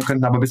Mehrheiten verändern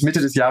könnten. Aber bis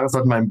Mitte des Jahres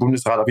sollte man im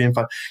Bundesrat auf jeden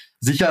Fall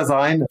sicher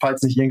sein,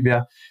 falls nicht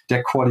irgendwer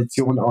der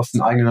Koalition aus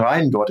den eigenen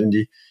Reihen dort in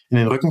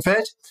den Rücken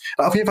fällt.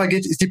 Auf jeden Fall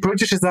ist die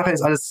politische Sache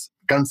ist alles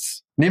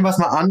nehmen wir es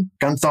mal an,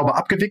 ganz sauber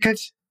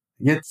abgewickelt.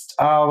 Jetzt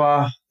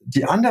aber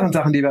die anderen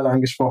Sachen, die wir da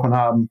angesprochen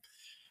haben,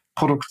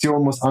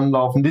 Produktion muss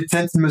anlaufen,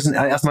 Lizenzen müssen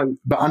erstmal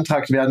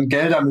beantragt werden,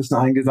 Gelder müssen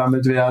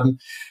eingesammelt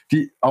werden,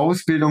 die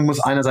Ausbildung muss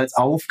einerseits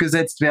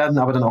aufgesetzt werden,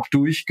 aber dann auch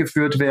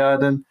durchgeführt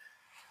werden,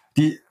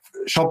 die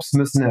Shops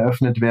müssen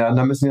eröffnet werden,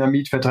 da müssen wieder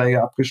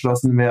Mietverträge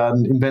abgeschlossen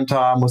werden,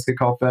 Inventar muss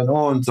gekauft werden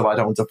und so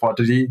weiter und so fort.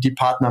 Die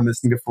Partner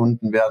müssen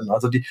gefunden werden,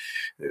 also die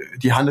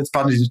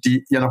Handelspartner,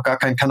 die ja noch gar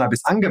kein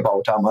Cannabis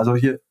angebaut haben, also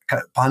hier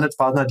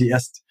Handelspartner, die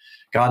erst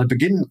gerade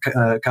beginnen,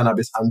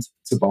 Cannabis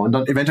anzubauen.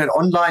 Dann eventuell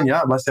online,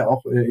 ja, was ja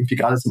auch irgendwie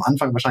gerade zum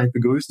Anfang wahrscheinlich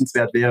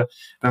begrüßenswert wäre,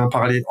 wenn man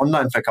parallel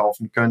online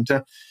verkaufen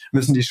könnte,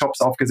 müssen die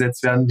Shops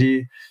aufgesetzt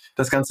werden,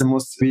 das Ganze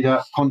muss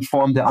wieder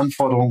konform der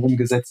Anforderungen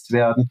umgesetzt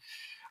werden.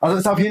 Also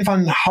es ist auf jeden Fall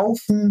ein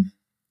Haufen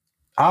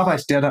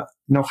Arbeit, der da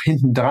noch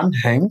hinten dran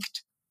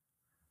hängt.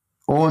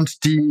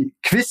 Und die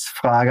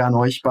Quizfrage an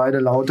euch beide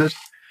lautet,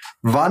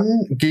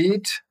 wann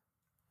geht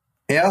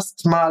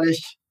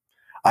erstmalig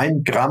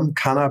 1 Gramm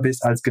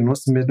Cannabis als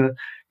Genussmittel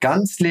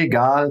ganz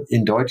legal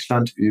in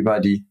Deutschland über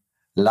die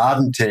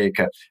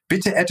Ladentheke?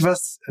 Bitte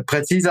etwas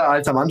präziser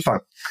als am Anfang.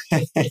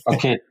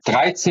 Okay,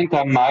 13.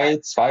 Mai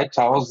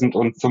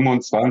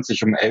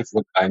 2025 um 11.53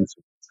 Uhr.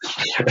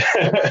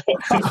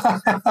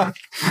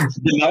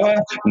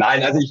 Genauer?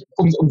 Nein, also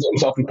um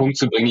es auf den Punkt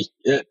zu bringen,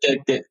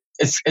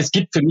 es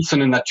gibt für mich so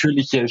eine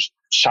natürliche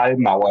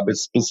Schallmauer,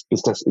 bis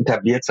das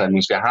etabliert sein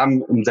muss. Wir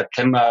haben im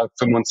September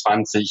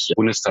 25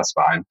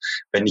 Bundestagswahlen,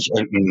 wenn nicht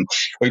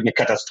irgendeine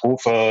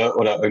Katastrophe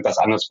oder irgendwas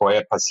anderes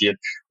vorher passiert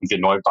und wir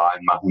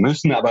Neuwahlen machen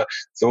müssen. Aber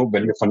so,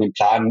 wenn wir von dem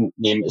Plan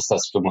nehmen, ist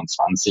das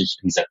 25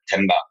 im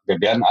September.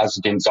 Wir werden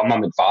also den Sommer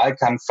mit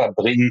Wahlkampf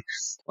verbringen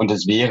und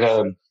es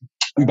wäre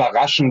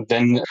überraschend,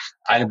 wenn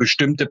eine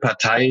bestimmte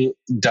Partei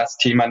das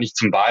Thema nicht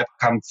zum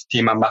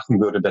Wahlkampfthema machen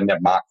würde, wenn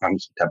der Markt noch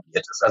nicht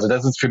etabliert ist. Also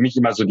das ist für mich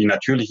immer so die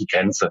natürliche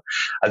Grenze.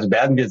 Also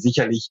werden wir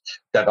sicherlich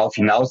darauf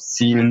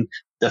hinauszielen,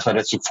 dass wir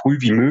das so früh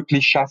wie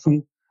möglich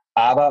schaffen.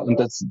 Aber, und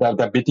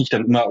da bitte ich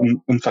dann immer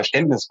um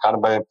Verständnis,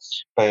 gerade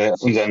bei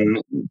unseren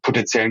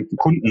potenziellen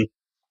Kunden,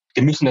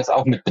 wir müssen das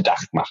auch mit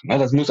Bedacht machen.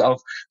 Das muss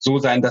auch so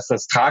sein, dass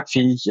das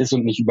tragfähig ist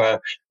und nicht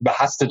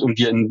überhastet und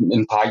wir in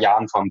ein paar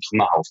Jahren vor dem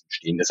Trümmerhaufen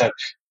stehen. Deshalb,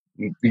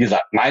 wie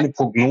gesagt, meine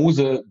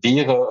Prognose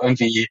wäre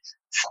irgendwie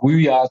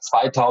Frühjahr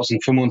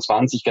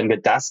 2025, wenn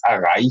wir das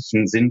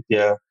erreichen,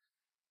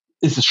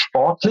 ist es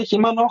sportlich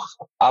immer noch,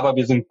 aber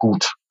wir sind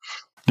gut.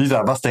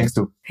 Lisa, was denkst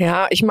du?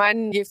 Ja, ich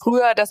meine, je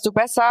früher, desto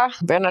besser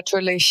wäre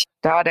natürlich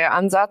da der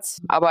Ansatz.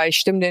 Aber ich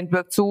stimme den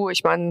Dirk zu.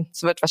 Ich meine,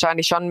 es wird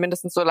wahrscheinlich schon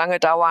mindestens so lange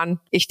dauern.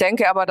 Ich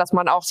denke aber, dass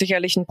man auch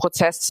sicherlich einen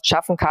Prozess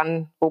schaffen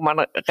kann, wo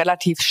man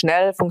relativ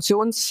schnell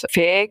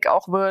funktionsfähig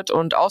auch wird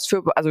und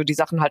ausführbar, also die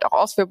Sachen halt auch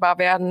ausführbar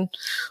werden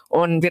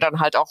und wir dann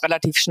halt auch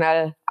relativ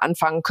schnell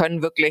anfangen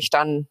können, wirklich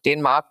dann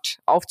den Markt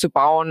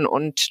aufzubauen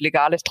und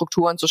legale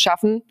Strukturen zu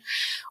schaffen.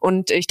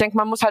 Und ich denke,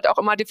 man muss halt auch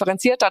immer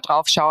differenziert da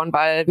drauf schauen,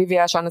 weil, wie wir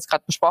ja schon jetzt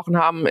gerade besprochen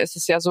haben, ist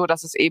es ja so,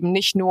 dass es eben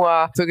nicht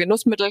nur für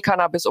Genussmittel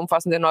Cannabis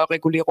umfassende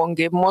Neuregulierungen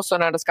geben muss,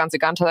 sondern das Ganze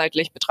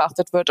ganzheitlich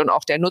betrachtet wird und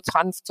auch der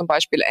Nutzhanf zum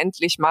Beispiel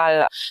endlich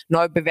mal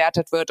neu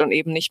bewertet wird und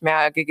eben nicht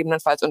mehr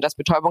gegebenenfalls unter das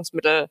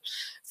Betäubungsmittel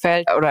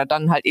fällt oder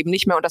dann halt eben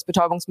nicht mehr unter das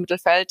Betäubungsmittel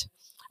fällt.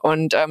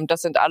 Und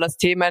das sind alles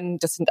Themen,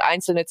 das sind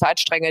einzelne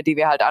Zeitstränge, die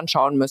wir halt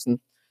anschauen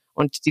müssen.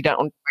 Und die dann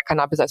und bei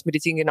Cannabis als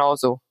Medizin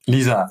genauso.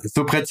 Lisa,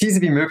 so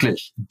präzise wie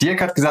möglich. Dirk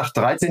hat gesagt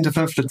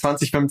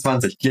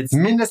 13.05.2025. Jetzt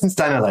mindestens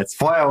deinerseits,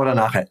 vorher oder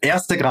nachher.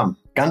 1. Gramm,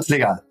 ganz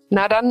legal.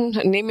 Na, dann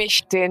nehme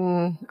ich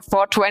den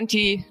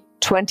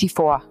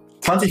 4/20/24.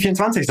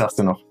 2024 sagst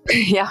du noch?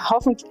 Ja,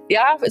 hoffentlich.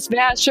 Ja, es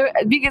wäre schön.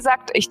 Wie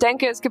gesagt, ich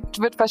denke,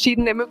 wird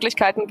verschiedene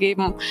Möglichkeiten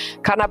geben,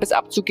 Cannabis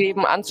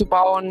abzugeben,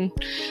 anzubauen.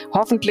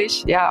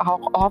 Hoffentlich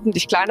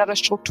kleinere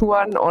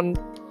Strukturen, und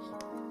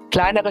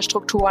kleinere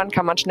Strukturen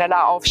kann man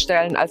schneller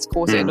aufstellen als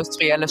große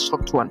industrielle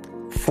Strukturen.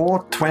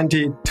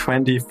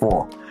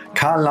 4/20/24.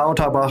 Karl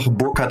Lauterbach,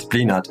 Burkhard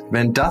Blinert.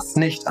 Wenn das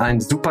nicht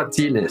ein super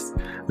Ziel ist,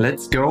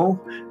 let's go.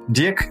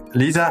 Dirk,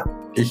 Lisa,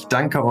 ich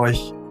danke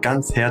euch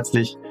ganz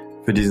herzlich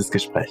für dieses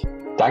Gespräch.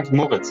 Danke,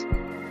 Moritz.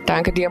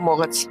 Danke dir,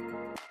 Moritz.